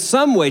immersed in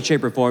some way,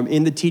 shape, or form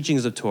in the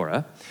teachings of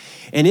Torah.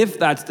 And if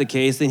that's the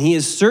case, then he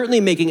is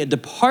certainly making a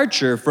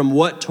departure from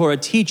what Torah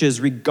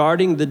teaches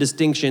regarding the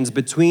distinctions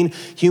between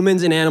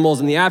humans and animals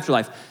in the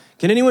afterlife.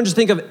 Can anyone just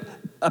think of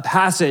a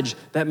passage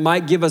that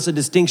might give us a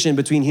distinction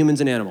between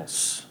humans and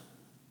animals?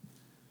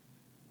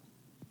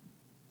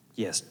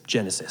 Yes,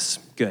 Genesis.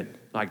 Good.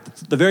 Like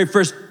the very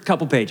first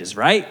couple pages,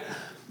 right?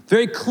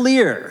 Very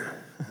clear.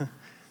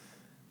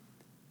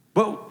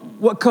 But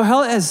what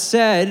Kohelet has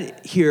said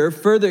here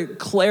further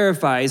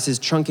clarifies his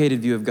truncated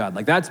view of God.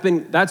 Like that's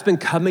been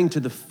coming to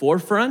the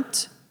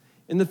forefront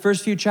in the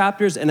first few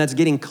chapters, and that's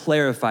getting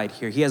clarified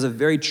here. He has a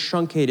very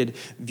truncated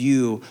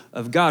view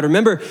of God.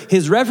 Remember,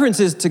 his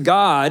references to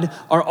God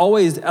are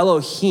always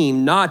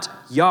Elohim, not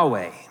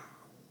Yahweh.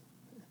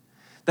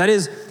 That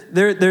is,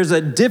 there's a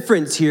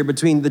difference here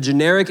between the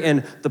generic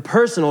and the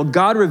personal.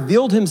 God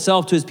revealed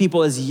himself to his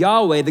people as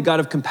Yahweh, the God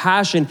of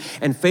compassion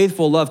and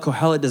faithful love.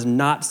 Kohelet does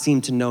not seem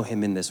to know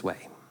him in this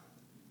way.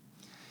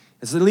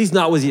 That's at least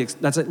not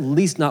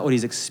what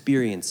he's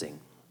experiencing.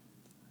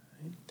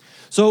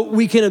 So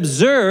we can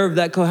observe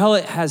that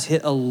Kohelet has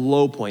hit a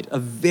low point, a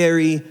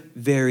very,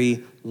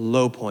 very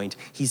low point.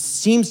 He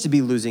seems to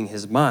be losing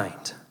his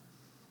mind.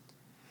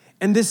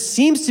 And this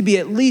seems to be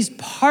at least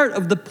part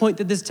of the point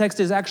that this text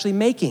is actually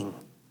making,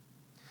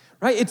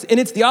 right?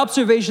 It's the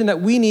observation that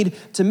we need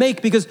to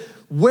make, because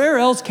where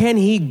else can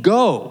he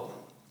go?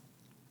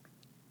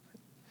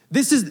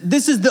 This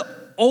is the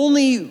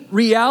only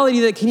reality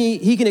that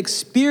he can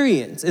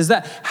experience, is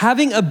that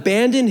having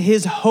abandoned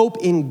his hope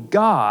in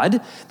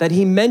God that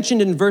he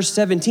mentioned in verse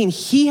 17,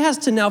 he has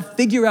to now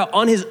figure out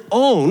on his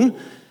own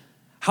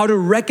how to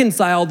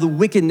reconcile the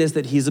wickedness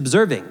that he's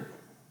observing.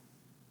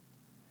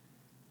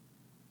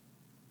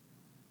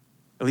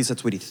 At least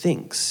that's what he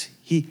thinks.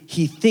 He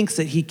thinks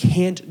that he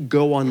can't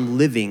go on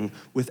living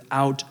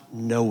without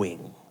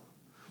knowing,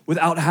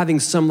 without having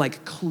some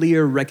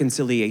clear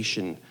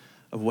reconciliation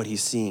of what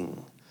he's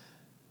seeing.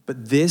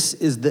 But this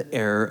is the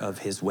error of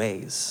his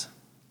ways.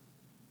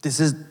 This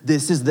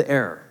is the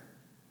error.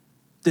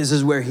 This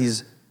is where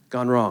he's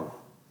gone wrong.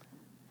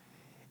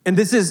 And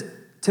this is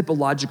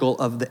typological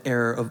of the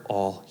error of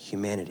all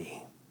humanity.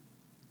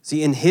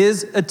 See, in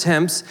his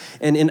attempts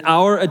and in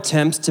our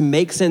attempts to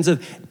make sense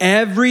of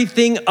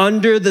everything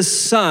under the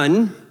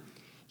sun,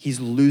 he's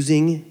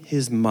losing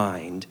his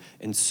mind,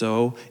 and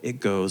so it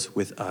goes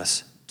with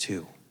us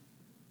too.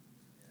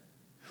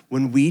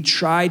 When we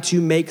try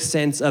to make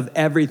sense of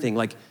everything,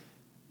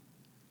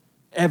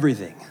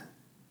 everything,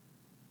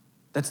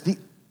 that's the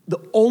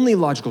only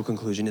logical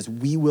conclusion is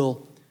we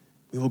will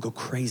go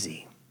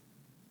crazy.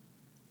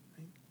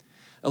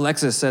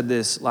 Alexis said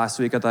this last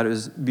week. I thought it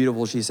was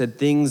beautiful. She said,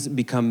 things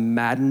become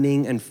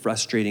maddening and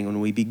frustrating when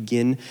we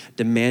begin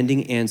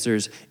demanding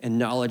answers and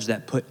knowledge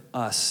that put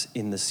us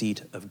in the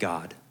seat of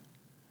God.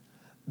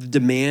 The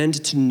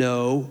demand to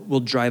know will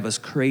drive us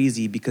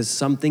crazy because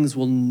some things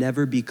will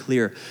never be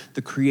clear.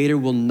 The Creator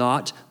will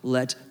not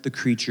let the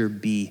creature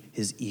be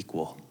his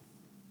equal.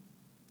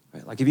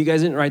 Right? If you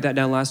guys didn't write that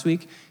down last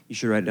week, you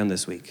should write it down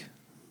this week.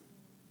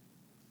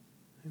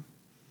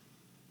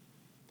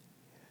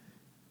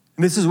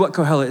 And this is what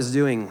Kohelet is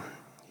doing.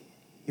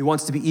 He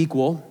wants to be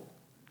equal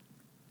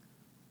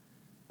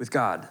with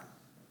God.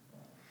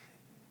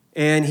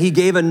 And he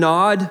gave a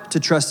nod to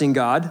trusting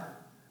God,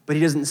 but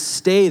he doesn't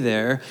stay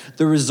there.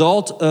 The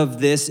result of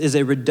this is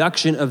a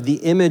reduction of the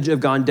image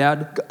of God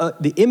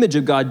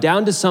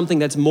down to something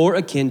that's more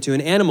akin to an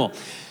animal.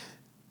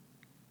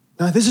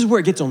 Now, this is where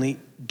it gets only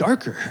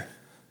darker,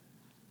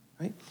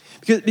 right?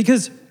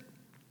 Because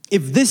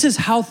if this is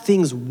how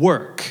things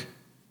work,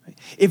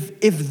 if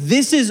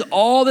this is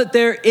all that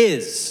there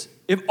is,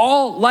 if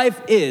all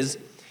life is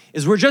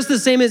we're just the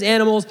same as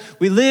animals,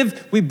 we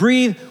live, we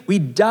breathe, we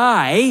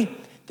die,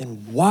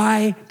 then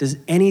why does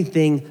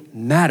anything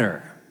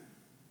matter?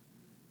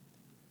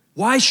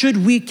 Why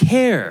should we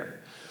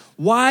care?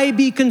 Why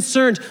be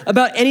concerned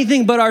about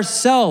anything but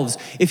ourselves?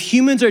 If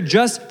humans are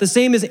just the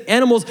same as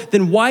animals,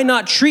 then why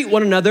not treat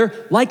one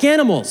another like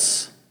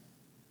animals?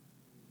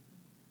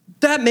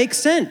 That makes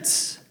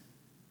sense.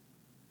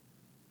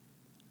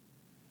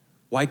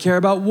 Why care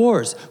about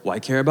wars? Why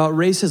care about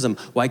racism?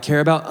 Why care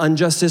about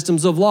unjust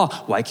systems of law?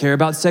 Why care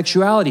about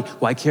sexuality?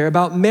 Why care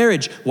about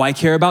marriage? Why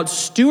care about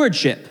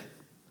stewardship?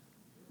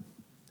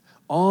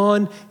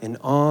 On and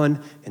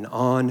on and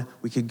on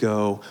we could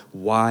go.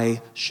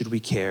 Why should we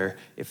care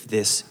if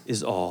this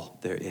is all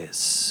there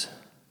is?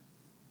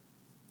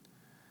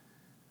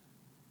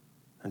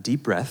 A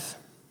deep breath.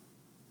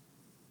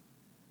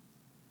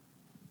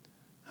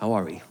 How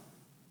are we?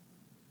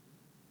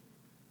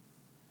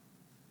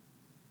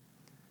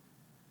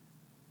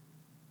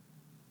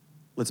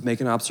 Let's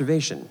make an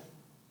observation.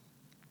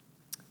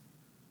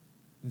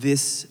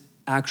 This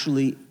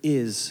actually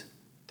is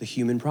the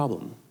human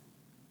problem.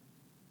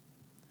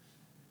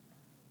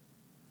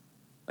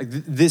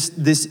 This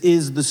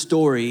is the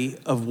story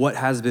of what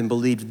has been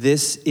believed.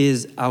 This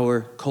is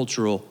our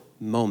cultural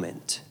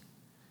moment.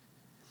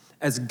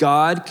 As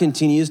God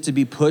continues to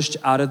be pushed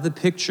out of the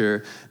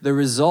picture, the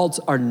results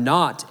are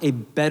not a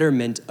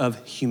betterment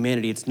of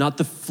humanity. It's not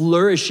the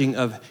flourishing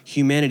of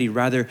humanity.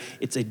 Rather,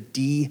 it's a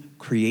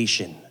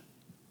decreation.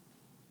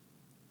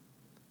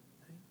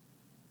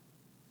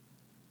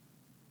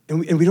 And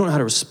we don't know how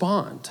to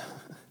respond.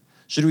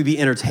 Should we be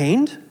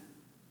entertained?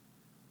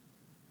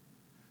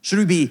 Should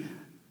we be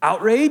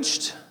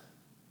outraged?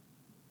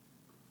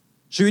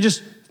 Should we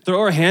just throw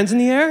our hands in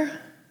the air?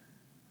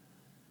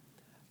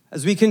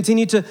 As we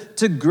continue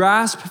to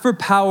grasp for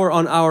power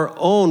on our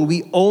own,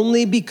 we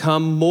only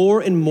become more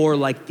and more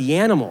like the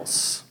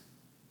animals.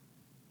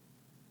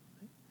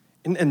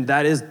 And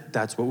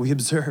that's what we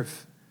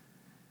observe.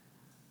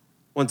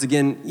 Once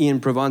again, Ian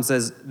Provence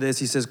says this,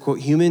 he says, quote,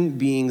 "Human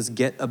beings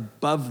get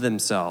above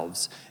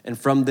themselves, and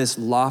from this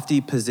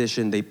lofty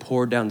position, they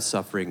pour down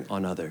suffering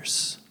on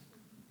others."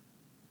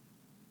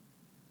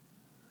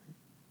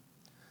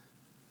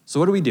 So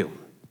what do we do?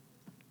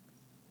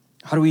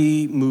 How do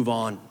we move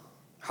on?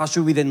 How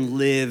should we then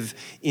live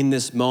in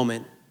this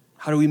moment?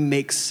 How do we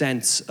make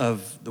sense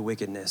of the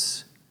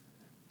wickedness?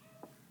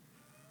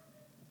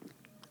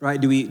 Right?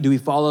 Do we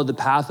follow the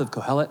path of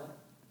Kohelet,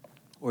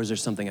 or is there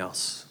something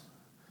else?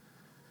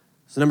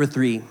 So number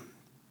 3,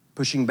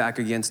 pushing back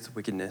against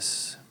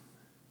wickedness.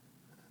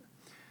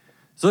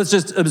 So let's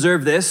just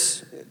observe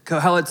this.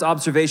 Kohelet's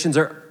observations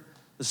are,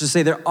 let's just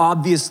say they're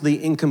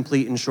obviously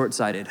incomplete and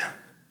short-sighted.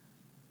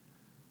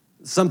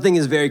 Something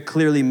is very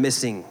clearly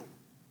missing.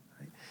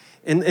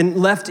 And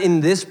left in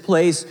this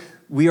place,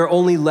 we are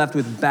only left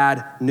with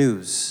bad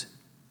news.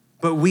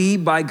 But we,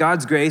 by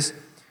God's grace,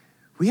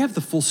 we have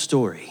the full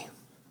story.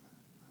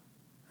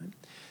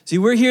 See,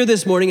 we're here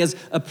this morning as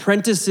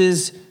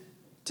apprentices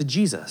to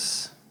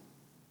Jesus.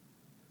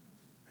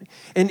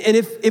 And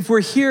if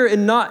we're here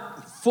and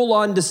not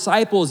full-on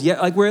disciples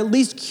yet, like we're at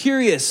least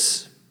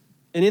curious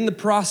and in the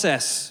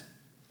process,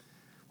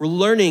 we're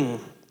learning.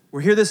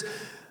 We're here this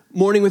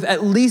morning with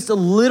at least a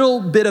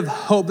little bit of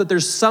hope that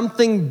there's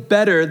something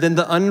better than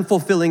the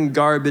unfulfilling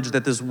garbage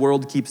that this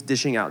world keeps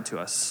dishing out to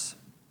us.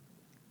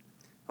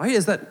 Why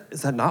is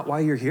that not why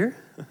you're here?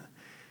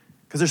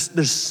 Because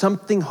there's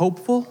something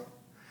hopeful.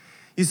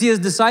 You see, as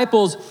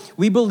disciples,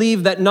 we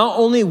believe that not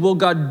only will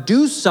God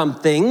do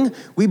something,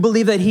 we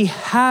believe that he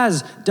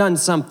has done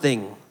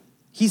something.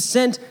 He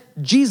sent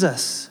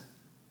Jesus.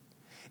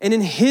 And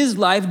in his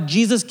life,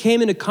 Jesus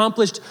came and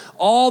accomplished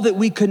all that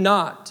we could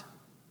not.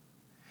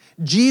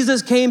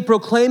 Jesus came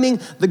proclaiming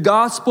the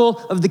gospel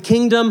of the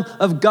kingdom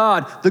of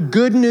God, the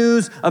good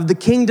news of the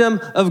kingdom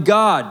of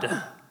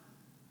God.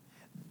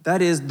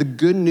 That is the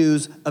good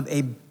news of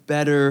a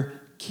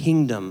better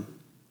kingdom.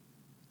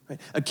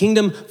 A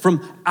kingdom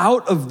from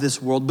out of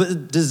this world,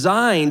 but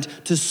designed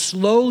to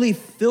slowly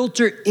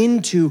filter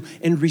into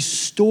and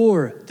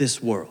restore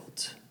this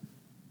world.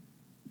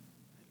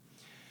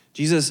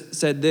 Jesus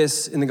said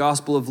this in the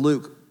Gospel of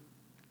Luke.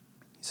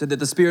 He said that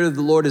the Spirit of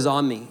the Lord is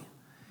on me,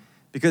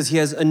 because he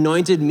has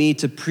anointed me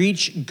to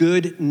preach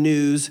good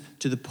news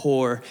to the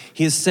poor.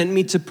 He has sent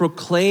me to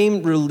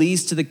proclaim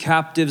release to the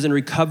captives and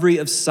recovery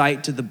of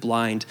sight to the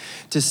blind,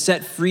 to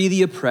set free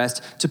the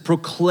oppressed, to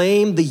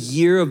proclaim the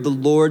year of the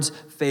Lord's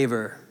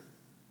favor.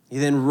 He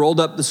then rolled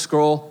up the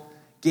scroll,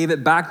 gave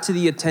it back to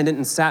the attendant,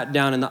 and sat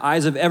down. And the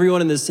eyes of everyone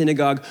in the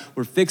synagogue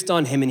were fixed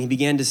on him, and he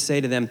began to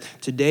say to them,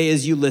 "Today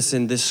as you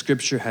listen, this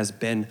scripture has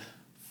been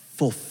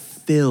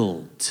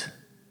fulfilled."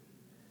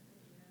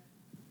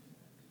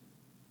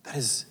 That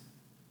is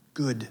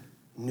good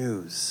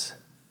news.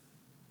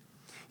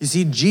 You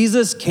see,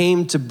 Jesus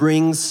came to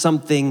bring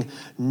something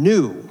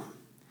new.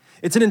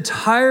 It's an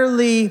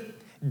entirely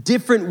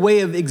different way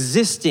of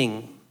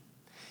existing.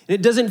 And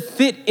it doesn't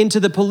fit into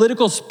the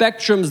political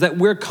spectrums that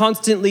we're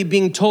constantly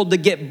being told to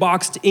get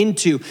boxed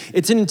into.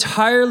 It's an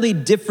entirely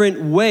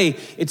different way.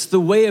 It's the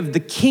way of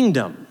the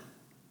kingdom.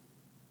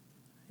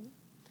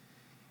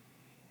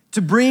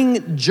 To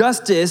bring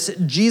justice,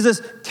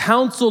 Jesus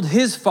counseled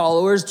his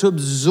followers to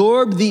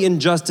absorb the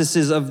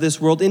injustices of this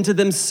world into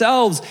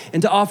themselves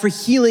and to offer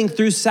healing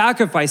through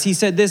sacrifice. He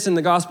said this in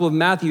the Gospel of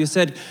Matthew. He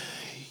said,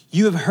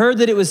 You have heard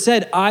that it was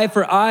said, eye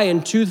for eye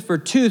and tooth for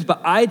tooth,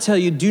 but I tell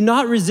you, do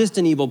not resist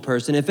an evil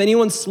person. If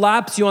anyone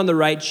slaps you on the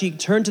right cheek,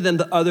 turn to them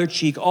the other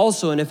cheek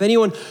also. And if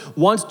anyone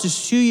wants to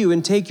sue you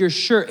and take your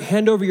shirt,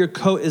 hand over your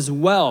coat as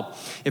well.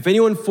 If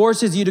anyone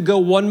forces you to go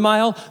 1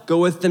 mile, go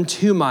with them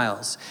 2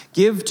 miles.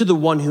 Give to the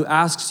one who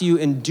asks you,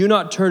 and do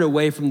not turn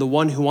away from the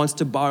one who wants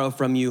to borrow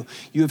from you.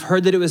 You have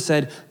heard that it was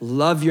said,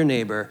 love your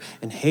neighbor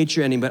and hate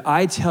your enemy. But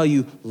I tell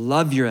you,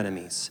 love your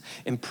enemies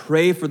and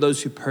pray for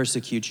those who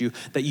persecute you,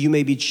 that you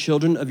may be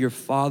children of your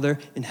Father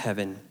in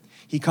heaven.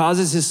 He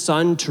causes his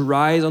sun to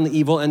rise on the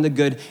evil and the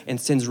good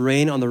and sends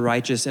rain on the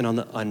righteous and on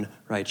the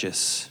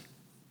unrighteous.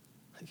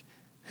 Like,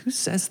 who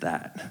says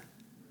that?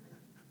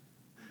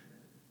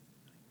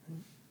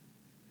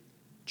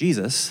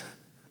 Jesus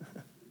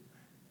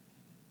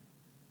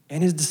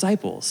and his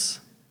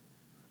disciples.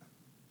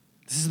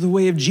 This is the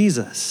way of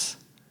Jesus.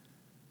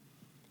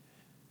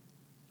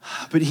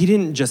 But he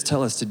didn't just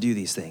tell us to do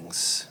these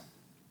things.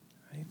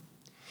 Right?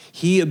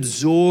 He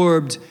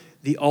absorbed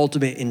the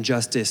ultimate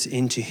injustice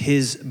into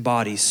his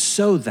body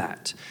so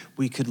that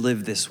we could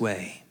live this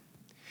way.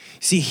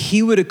 See,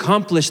 he would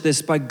accomplish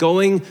this by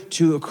going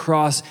to a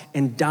cross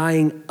and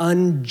dying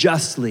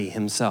unjustly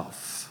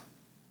himself.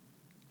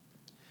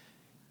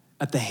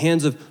 At the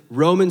hands of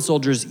Roman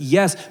soldiers,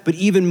 yes, but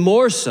even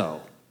more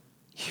so,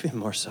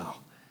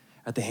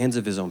 at the hands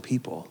of his own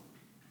people.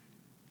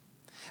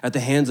 At the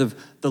hands of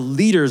the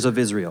leaders of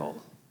Israel,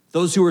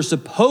 those who were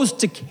supposed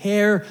to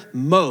care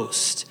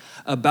most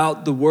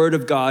about the word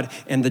of God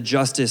and the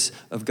justice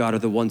of God are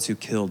the ones who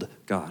killed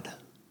God.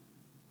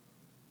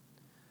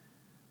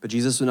 But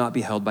Jesus would not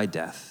be held by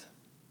death.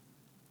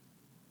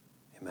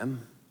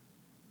 Amen.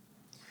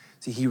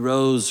 See, he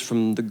rose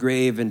from the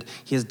grave and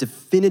he has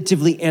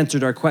definitively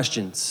answered our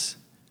questions.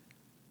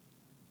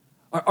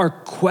 Our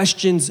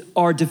questions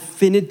are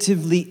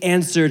definitively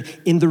answered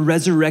in the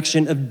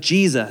resurrection of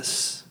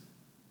Jesus.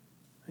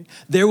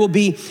 There will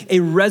be a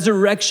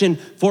resurrection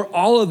for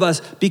all of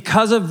us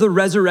because of the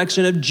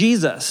resurrection of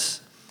Jesus.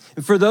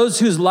 And for those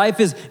whose life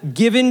is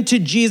given to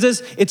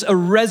Jesus, it's a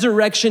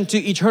resurrection to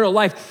eternal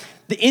life.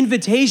 The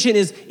invitation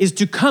is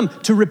to come,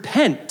 to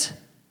repent.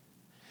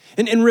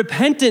 And in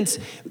repentance,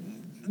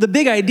 the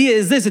big idea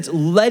is this: it's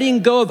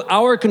letting go of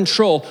our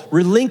control,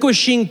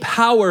 relinquishing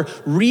power,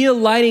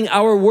 realigning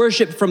our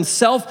worship from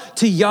self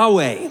to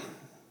Yahweh.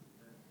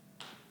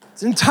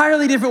 It's an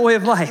entirely different way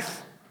of life.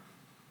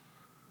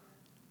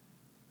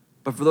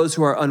 But for those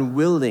who are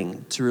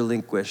unwilling to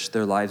relinquish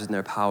their lives and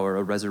their power,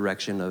 a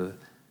resurrection of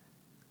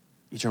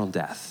eternal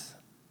death.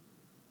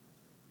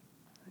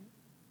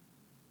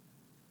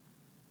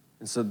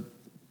 And so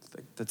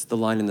that's the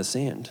line in the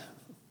sand.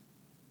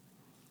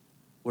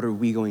 What are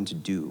we going to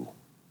do?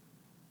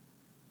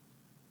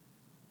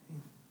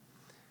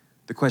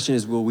 The question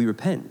is, will we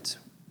repent?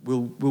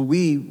 Will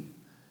we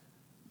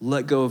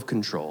let go of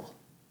control?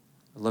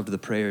 I loved the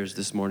prayers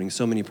this morning,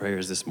 so many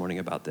prayers this morning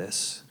about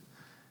this.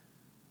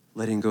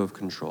 Letting go of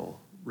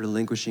control,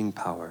 relinquishing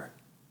power,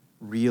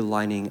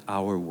 realigning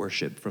our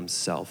worship from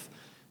self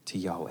to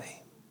Yahweh.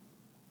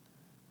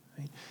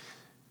 Right?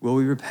 Will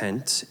we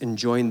repent and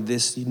join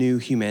this new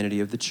humanity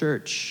of the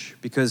church?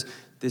 Because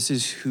this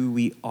is who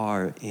we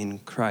are in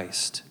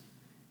Christ,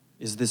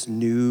 is this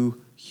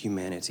new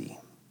humanity.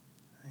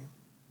 Right?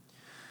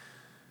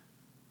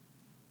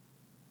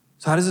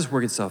 So how does this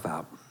work itself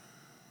out?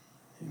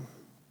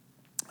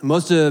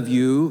 Most of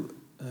you,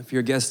 if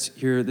you're a guest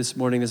here this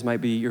morning, this might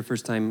be your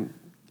first time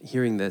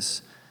hearing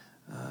this,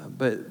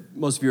 but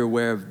most of you are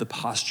aware of the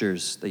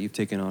postures that you've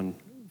taken on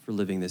for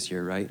living this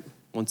year, right?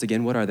 Once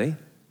again, what are they?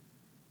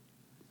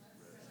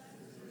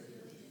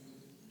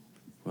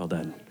 Well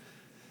done.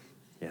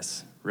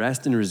 Yes,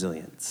 rest and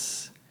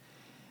resilience.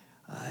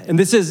 And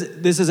this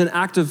is an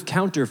act of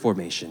counter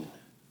formation,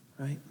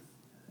 right?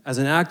 As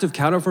an act of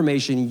counter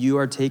formation, you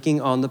are taking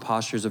on the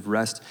postures of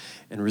rest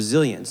and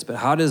resilience. But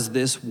how does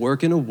this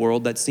work in a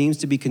world that seems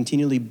to be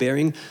continually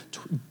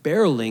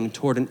barreling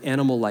toward an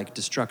animal-like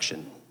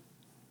destruction?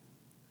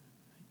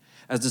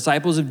 As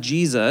disciples of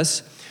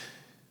Jesus,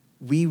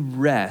 we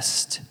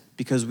rest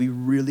because we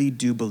really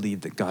do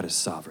believe that God is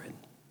sovereign.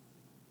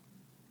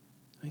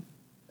 Right?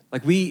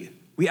 Like we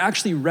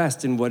actually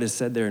rest in what is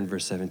said there in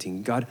verse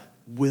 17. God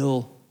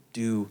will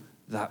do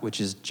that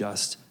which is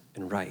just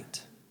and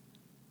right.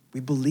 We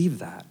believe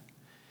that.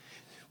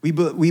 We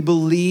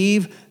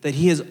believe that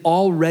he has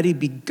already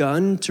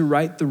begun to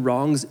right the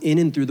wrongs in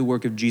and through the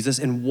work of Jesus,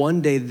 and one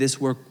day this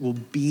work will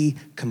be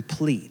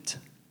complete.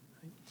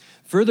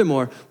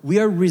 Furthermore, we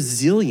are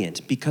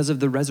resilient because of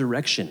the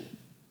resurrection.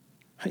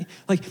 Right?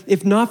 Like,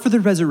 if not for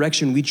the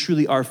resurrection, we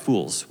truly are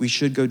fools. We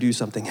should go do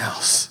something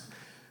else.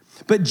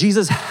 But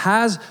Jesus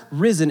has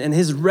risen, and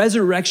his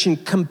resurrection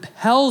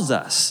compels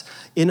us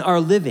in our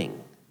living.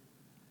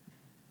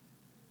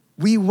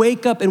 We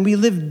wake up and we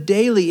live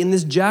daily in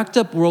this jacked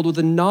up world with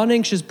a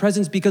non-anxious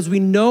presence because we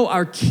know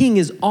our King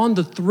is on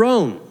the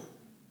throne.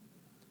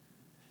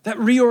 That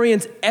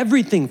reorients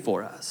everything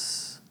for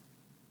us.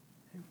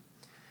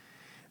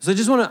 So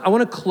I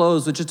want to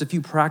close with just a few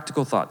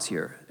practical thoughts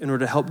here in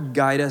order to help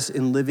guide us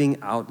in living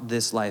out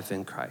this life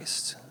in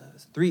Christ.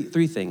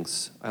 Three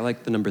things. I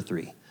like the number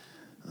 3.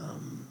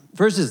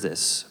 First is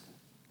this: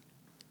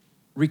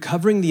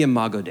 recovering the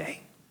Imago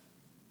Dei.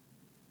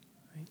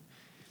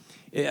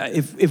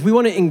 If we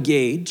want to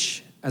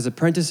engage as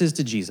apprentices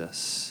to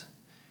Jesus,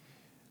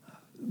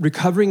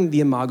 recovering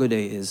the Imago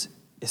Dei is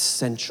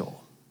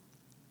essential.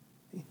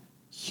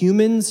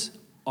 Humans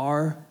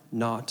are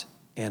not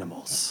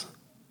animals.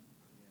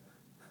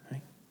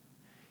 Right?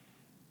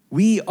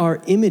 We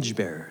are image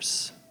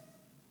bearers.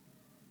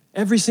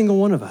 Every single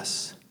one of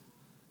us.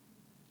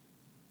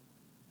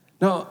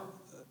 Now,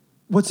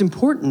 what's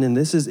important in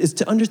this is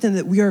to understand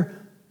that we are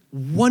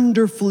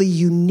wonderfully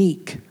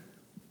unique.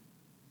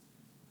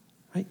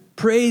 Right?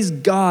 Praise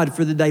God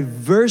for the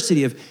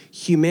diversity of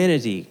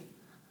humanity.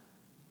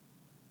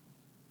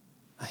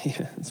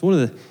 It's one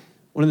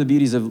of the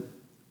beauties of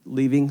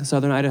leaving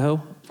Southern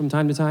Idaho from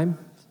time to time.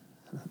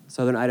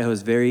 Southern Idaho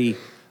is very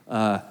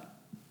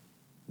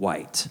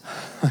white.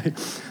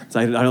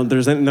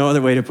 There's no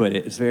other way to put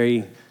it. It's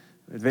very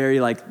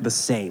like the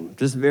same,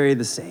 just very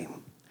the same.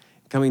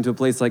 Coming to a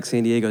place like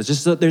San Diego, it's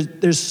just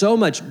there's so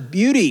much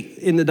beauty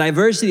in the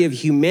diversity of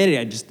humanity.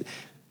 I just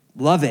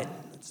love it.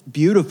 It's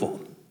beautiful.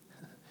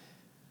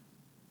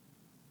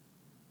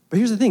 But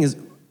here's the thing: is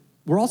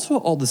we're also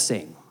all the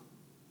same.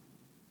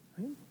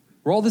 Right?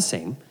 We're all the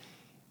same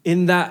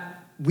in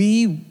that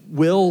we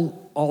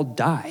will all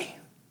die.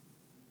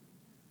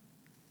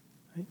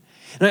 Right?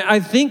 And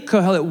I think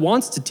Kohelet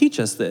wants to teach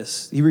us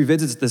this. He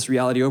revisits this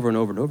reality over and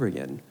over and over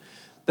again.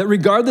 That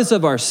regardless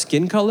of our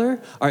skin color,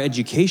 our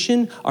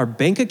education, our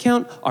bank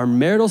account, our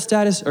marital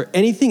status, or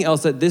anything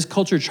else that this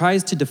culture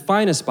tries to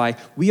define us by,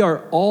 we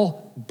are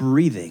all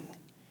breathing.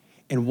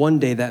 And one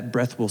day that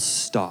breath will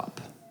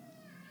stop.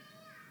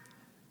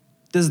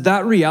 Does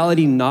that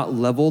reality not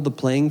level the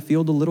playing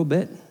field a little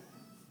bit?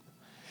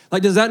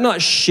 Like, does that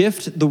not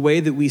shift the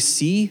way that we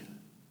see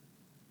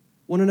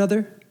one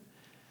another?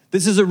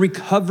 This is a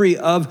recovery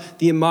of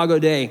the Imago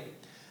Dei.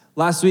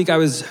 Last week, I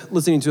was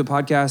listening to a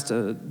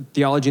podcast,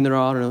 Theology in the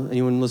Raw. I don't know,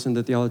 anyone listen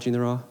to Theology in the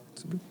Raw?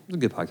 It's a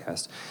good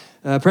podcast.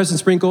 Preston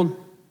Sprinkle,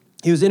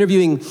 he was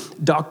interviewing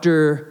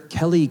Dr.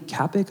 Kelly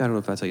Kapic. I don't know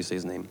if that's how you say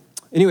his name.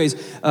 Anyways,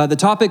 the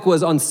topic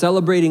was on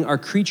celebrating our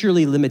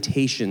creaturely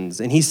limitations.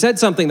 And he said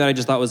something that I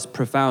just thought was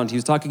profound. He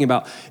was talking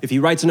about if he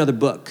writes another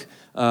book,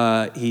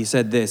 he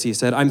said this. He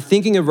said, "I'm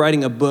thinking of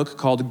writing a book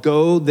called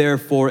Go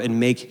Therefore and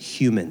Make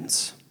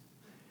Humans.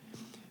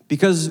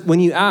 Because when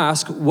you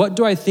ask, what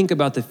do I think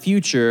about the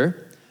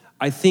future?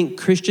 I think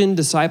Christian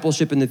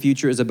discipleship in the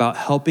future is about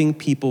helping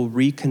people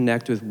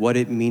reconnect with what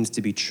it means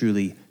to be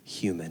truly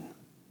human."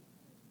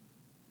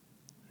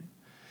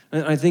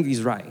 And I think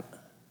he's right.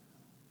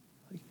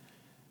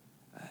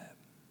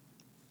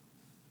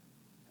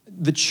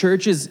 The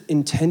church is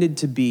intended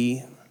to be,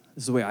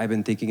 this is the way I've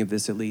been thinking of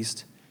this at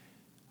least,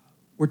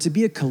 we're to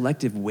be a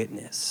collective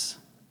witness.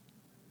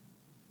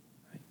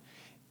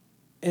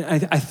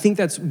 And I think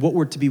that's what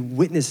we're to be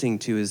witnessing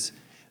to is,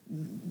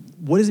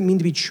 what does it mean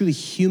to be truly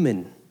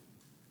human?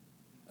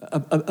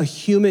 A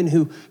human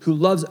who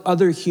loves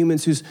other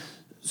humans, who's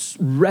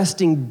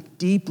resting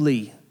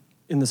deeply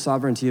in the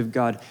sovereignty of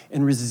God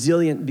and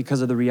resilient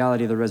because of the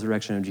reality of the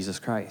resurrection of Jesus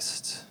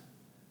Christ.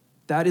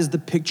 That is the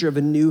picture of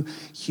a new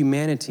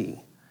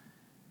humanity.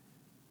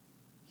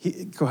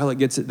 Kohelet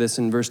gets at this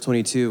in verse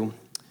 22.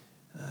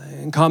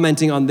 And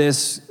commenting on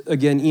this,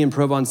 again, Ian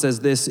Provon says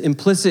this: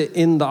 implicit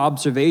in the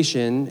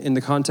observation, in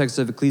the context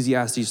of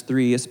Ecclesiastes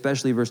 3,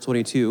 especially verse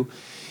 22,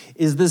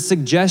 is the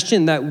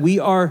suggestion that we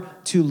are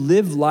to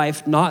live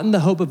life not in the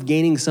hope of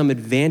gaining some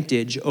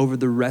advantage over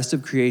the rest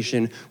of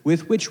creation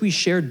with which we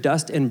share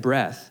dust and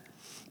breath,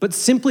 but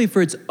simply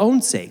for its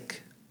own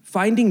sake,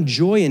 finding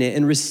joy in it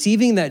and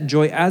receiving that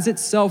joy as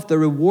itself the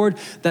reward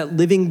that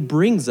living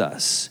brings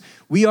us.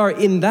 We are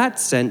in that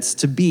sense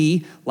to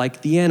be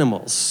like the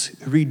animals,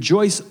 who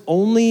rejoice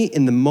only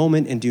in the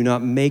moment and do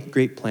not make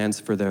great plans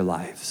for their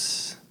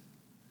lives.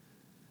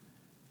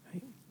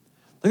 Right?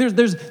 Like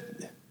there's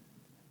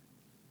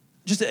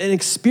just an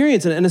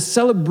experience and a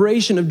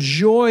celebration of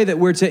joy that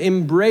we're to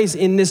embrace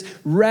in this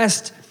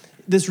rest,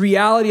 this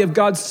reality of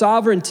God's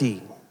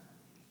sovereignty.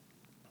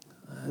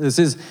 This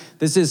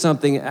is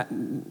something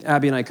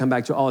Abby and I come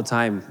back to all the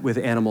time with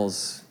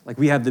animals. Like,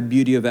 we have the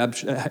beauty of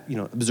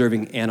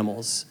observing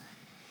animals.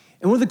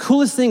 And one of the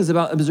coolest things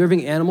about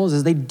observing animals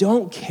is they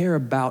don't care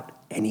about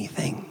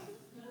anything.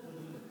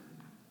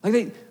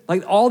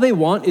 Like all they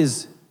want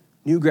is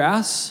new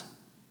grass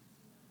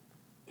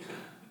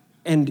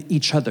and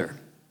each other.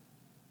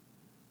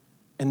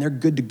 And they're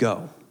good to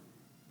go.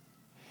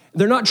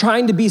 They're not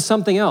trying to be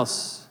something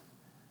else.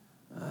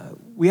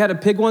 We had a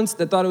pig once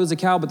that thought it was a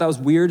cow, but that was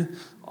weird.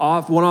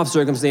 One-off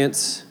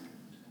circumstance.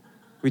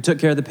 We took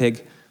care of the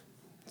pig.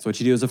 That's what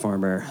you do as a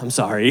farmer. I'm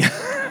sorry.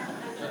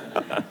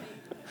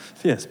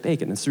 Yes,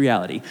 bacon, it's the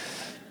reality.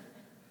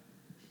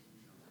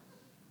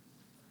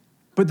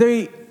 But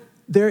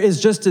there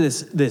is just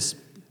this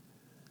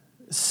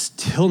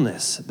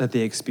stillness that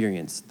they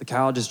experience. The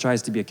cow just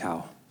tries to be a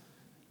cow.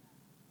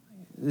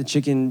 The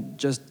chicken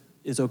just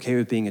is okay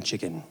with being a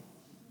chicken.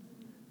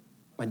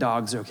 My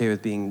dogs are okay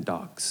with being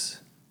dogs.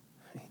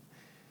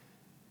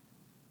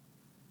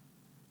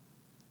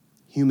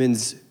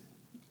 Humans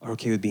are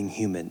okay with being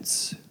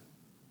humans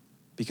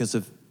because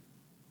of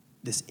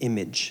this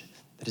image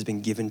that has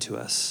been given to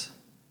us.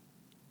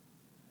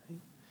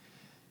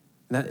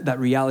 That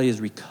reality is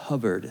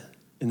recovered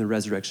in the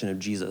resurrection of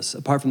Jesus.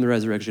 Apart from the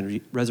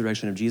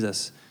resurrection of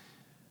Jesus,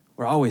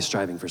 we're always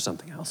striving for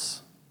something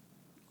else,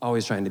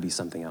 always trying to be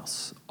something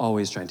else,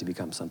 always trying to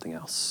become something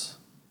else.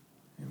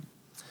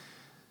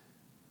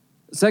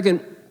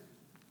 Second,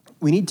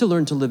 we need to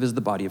learn to live as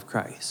the body of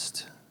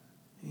Christ.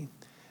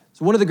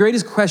 So one of the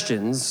greatest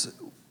questions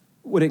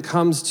when it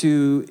comes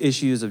to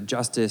issues of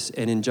justice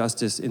and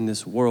injustice in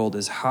this world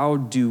is, how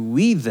do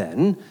we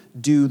then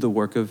do the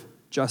work of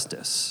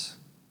justice?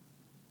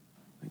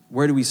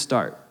 Where do we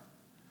start?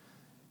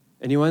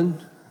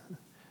 Anyone?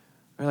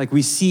 Like,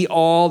 we see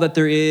all that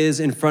there is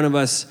in front of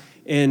us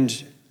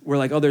and we're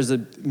like, oh, there's a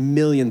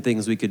million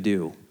things we could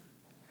do.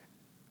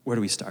 Where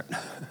do we start?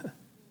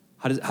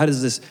 How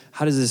does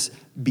this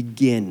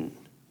begin?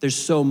 There's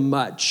so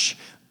much.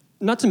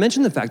 Not to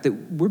mention the fact that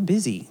we're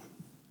busy.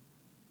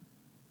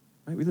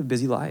 Right? We live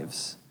busy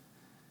lives.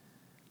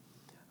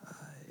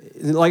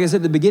 Like I said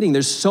at the beginning,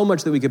 there's so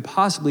much that we could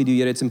possibly do,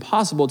 yet it's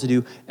impossible to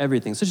do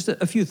everything. So just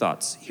a few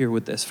thoughts here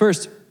with this.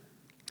 First,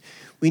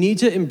 we need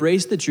to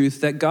embrace the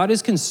truth that God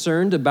is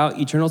concerned about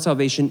eternal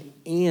salvation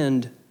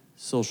and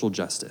social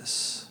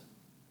justice.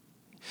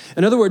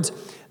 In other words,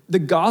 the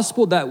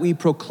gospel that we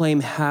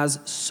proclaim has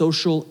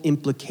social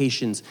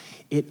implications.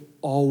 It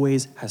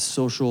always has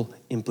social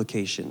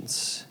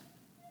implications.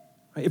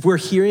 If we're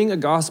hearing a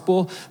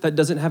gospel that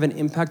doesn't have an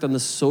impact on the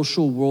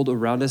social world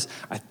around us,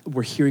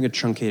 we're hearing a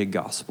truncated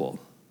gospel.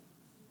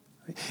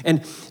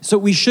 And so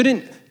we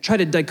shouldn't try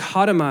to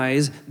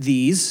dichotomize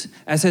these,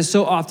 as has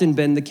so often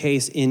been the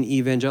case in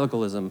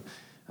evangelicalism.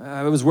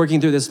 I was working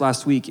through this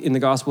last week in the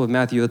Gospel of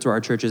Matthew. That's where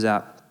our church is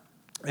at.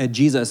 And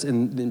Jesus,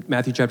 in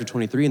Matthew chapter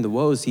 23, in the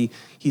woes, he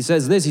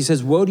says this. He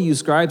says, "Woe to you,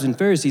 scribes and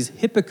Pharisees,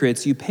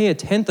 hypocrites! You pay a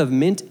tenth of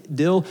mint,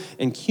 dill,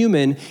 and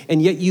cumin,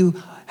 and yet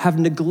you have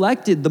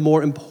neglected the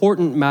more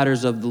important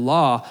matters of the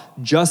law,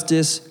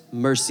 justice,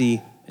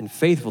 mercy, and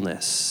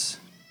faithfulness."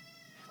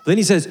 But then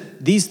he says,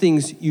 these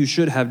things you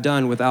should have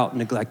done without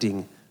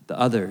neglecting the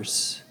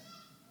others.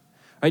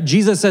 Right?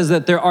 Jesus says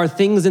that there are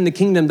things in the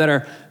kingdom that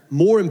are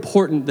more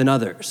important than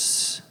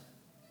others.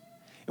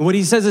 And what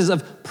he says is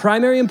of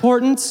primary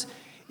importance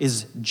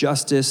is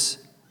justice,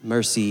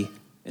 mercy,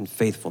 and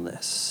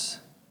faithfulness.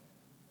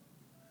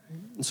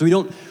 And so we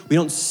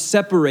don't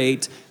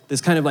separate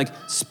this kind of like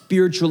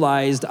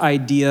spiritualized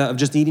idea of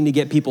just needing to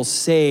get people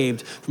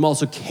saved from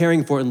also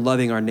caring for and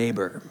loving our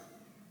neighbor.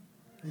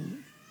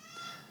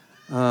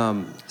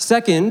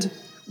 Second,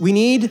 we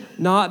need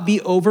not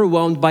be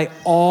overwhelmed by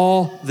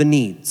all the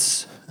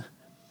needs,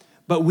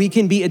 but we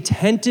can be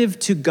attentive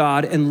to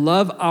God and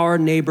love our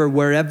neighbor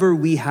wherever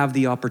we have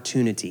the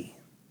opportunity.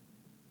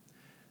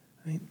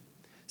 Right?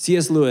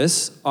 C.S.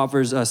 Lewis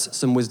offers us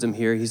some wisdom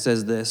here. He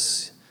says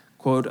this,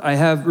 quote, "I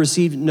have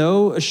received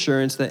no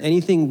assurance that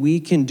anything we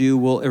can do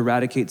will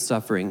eradicate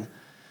suffering.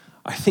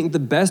 I think the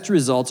best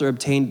results are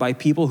obtained by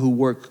people who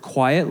work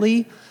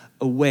quietly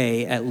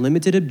away at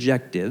limited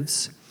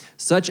objectives,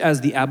 such as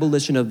the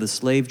abolition of the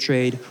slave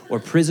trade or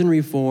prison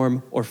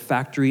reform or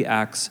factory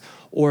acts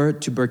or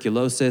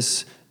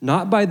tuberculosis,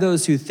 not by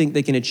those who think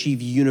they can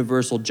achieve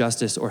universal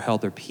justice or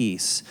health or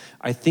peace.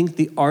 I think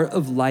the art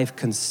of life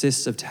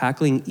consists of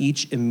tackling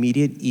each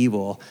immediate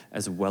evil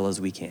as well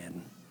as we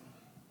can."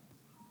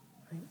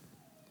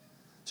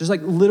 Just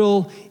like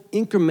little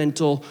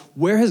incremental,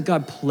 where has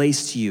God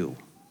placed you?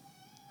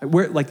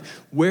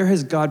 Where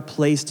has God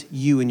placed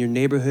you in your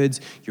neighborhoods,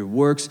 your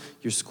works,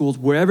 your schools,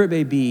 wherever it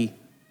may be?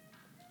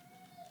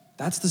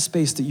 That's the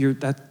space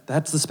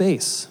that's the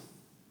space.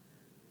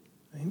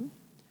 Right?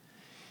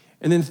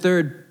 And then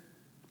third,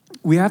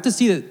 we have to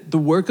see that the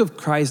work of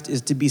Christ is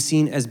to be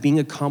seen as being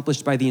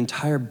accomplished by the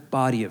entire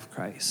body of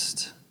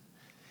Christ.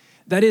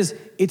 That is,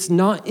 it's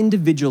not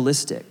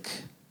individualistic.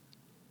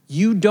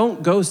 You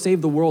don't go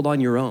save the world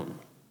on your own.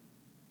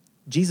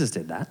 Jesus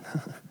did that.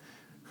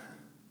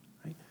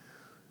 Right?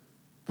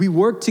 We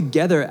work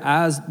together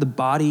as the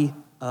body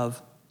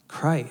of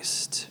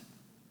Christ.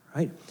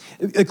 Right?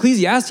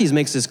 Ecclesiastes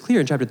makes this clear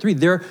in chapter 3.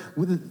 There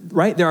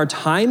are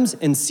times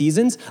and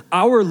seasons.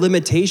 Our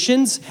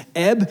limitations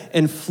ebb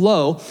and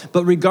flow,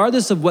 but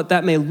regardless of what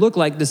that may look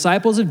like,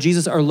 disciples of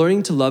Jesus are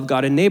learning to love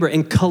God and neighbor.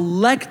 And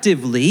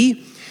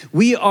collectively,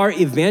 we are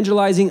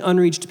evangelizing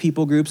unreached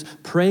people groups,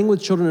 praying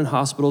with children in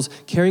hospitals,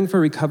 caring for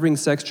recovering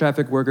sex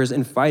trafficked workers,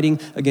 and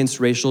fighting against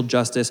racial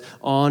justice,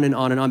 on and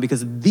on and on,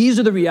 because these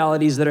are the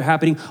realities that are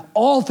happening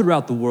all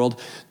throughout the world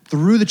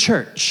through the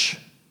church.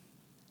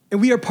 And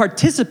we are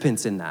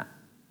participants in that.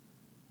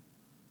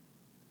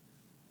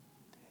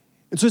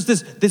 And so it's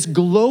this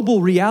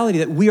global reality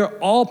that we are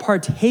all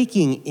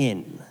partaking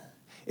in.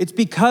 It's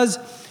because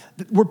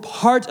We're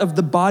part of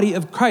the body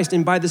of Christ.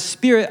 And by the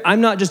Spirit,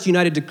 I'm not just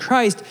united to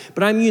Christ,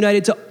 but I'm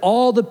united to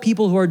all the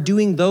people who are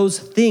doing those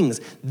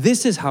things.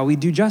 This is how we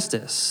do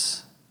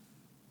justice.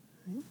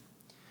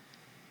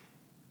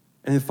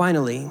 And then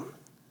finally,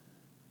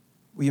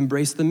 we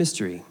embrace the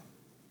mystery.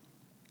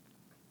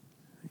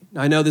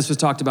 Now, I know this was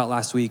talked about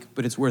last week,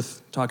 but it's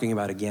worth talking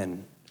about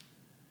again.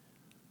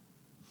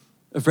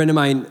 A friend of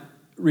mine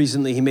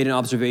recently, he made an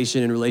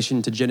observation in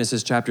relation to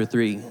Genesis chapter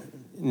 3,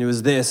 and it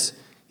was this.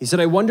 He said,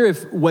 I wonder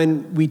if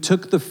when we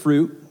took the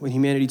fruit, when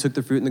humanity took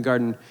the fruit in the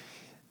garden,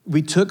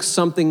 we took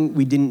something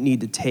we didn't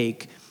need to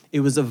take. It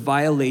was a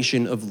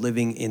violation of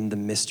living in the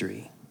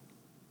mystery.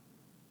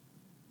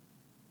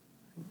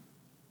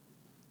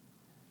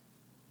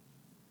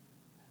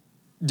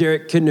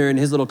 Derek Kidner, in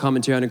his little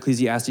commentary on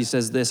Ecclesiastes,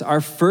 says this: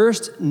 our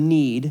first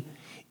need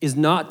is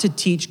not to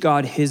teach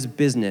God his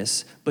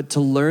business, but to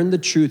learn the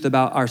truth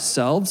about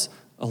ourselves,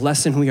 a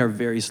lesson we are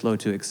very slow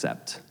to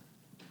accept.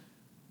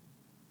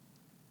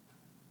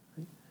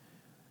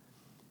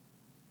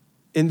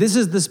 And this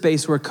is the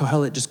space where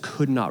Kohelet just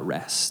could not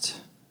rest.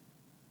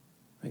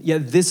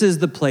 Yet this is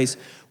the place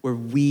where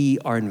we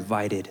are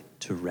invited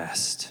to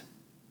rest.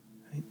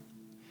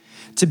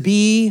 To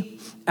be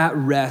at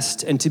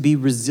rest and to be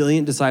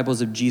resilient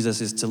disciples of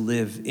Jesus is to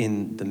live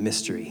in the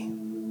mystery.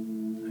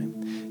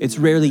 It's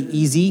rarely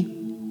easy,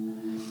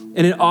 and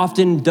it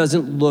often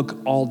doesn't look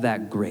all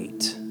that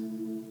great.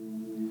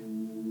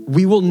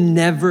 We will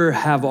never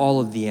have all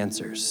of the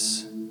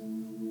answers.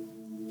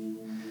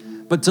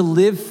 But to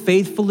live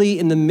faithfully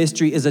in the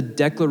mystery is a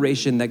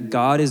declaration that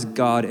God is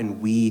God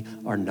and we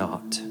are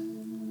not.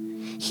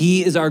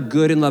 He is our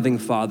good and loving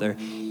Father.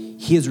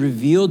 He has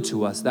revealed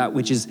to us that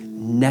which is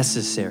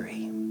necessary.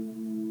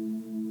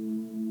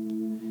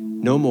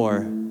 No more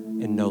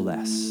and no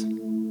less.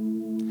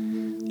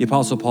 The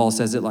Apostle Paul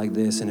says it like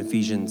this in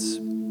Ephesians.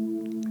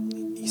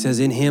 He says,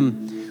 in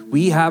him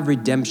we have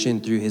redemption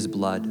through his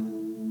blood,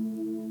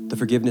 the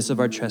forgiveness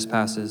of our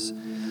trespasses,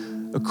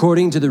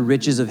 according to the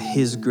riches of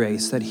his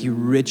grace that he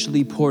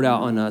richly poured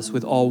out on us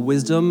with all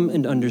wisdom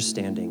and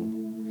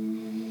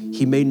understanding.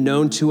 He made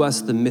known to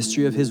us the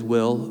mystery of his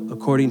will,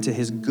 according to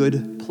his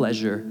good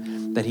pleasure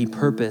that he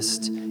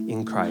purposed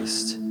in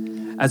Christ,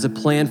 as a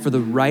plan for the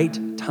right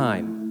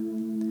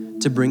time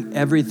to bring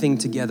everything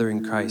together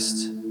in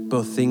Christ,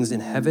 both things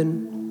in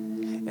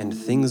heaven and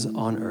things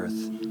on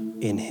earth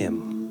in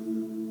him.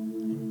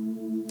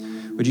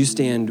 Would you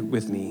stand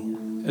with me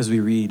as we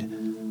read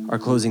our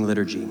closing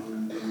liturgy?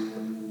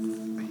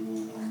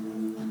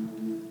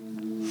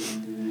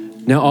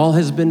 Now all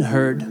has been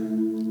heard.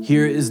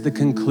 Here is the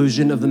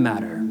conclusion of the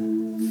matter.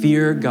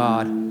 Fear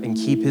God and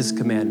keep his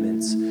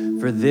commandments,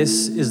 for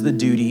this is the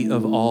duty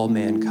of all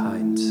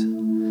mankind.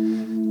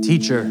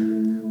 Teacher,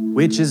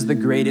 which is the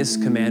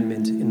greatest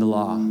commandment in the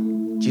law?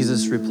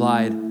 Jesus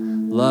replied,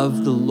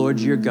 love the Lord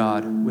your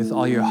God with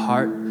all your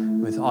heart,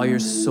 with all your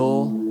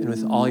soul, and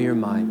with all your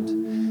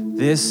mind.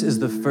 This is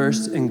the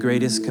first and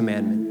greatest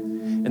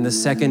commandment, and the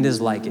second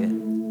is like it.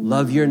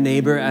 Love your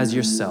neighbor as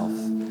yourself.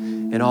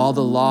 And all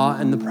the law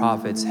and the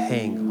prophets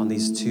hang on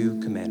these two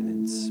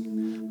commandments.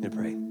 I'm going to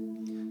pray.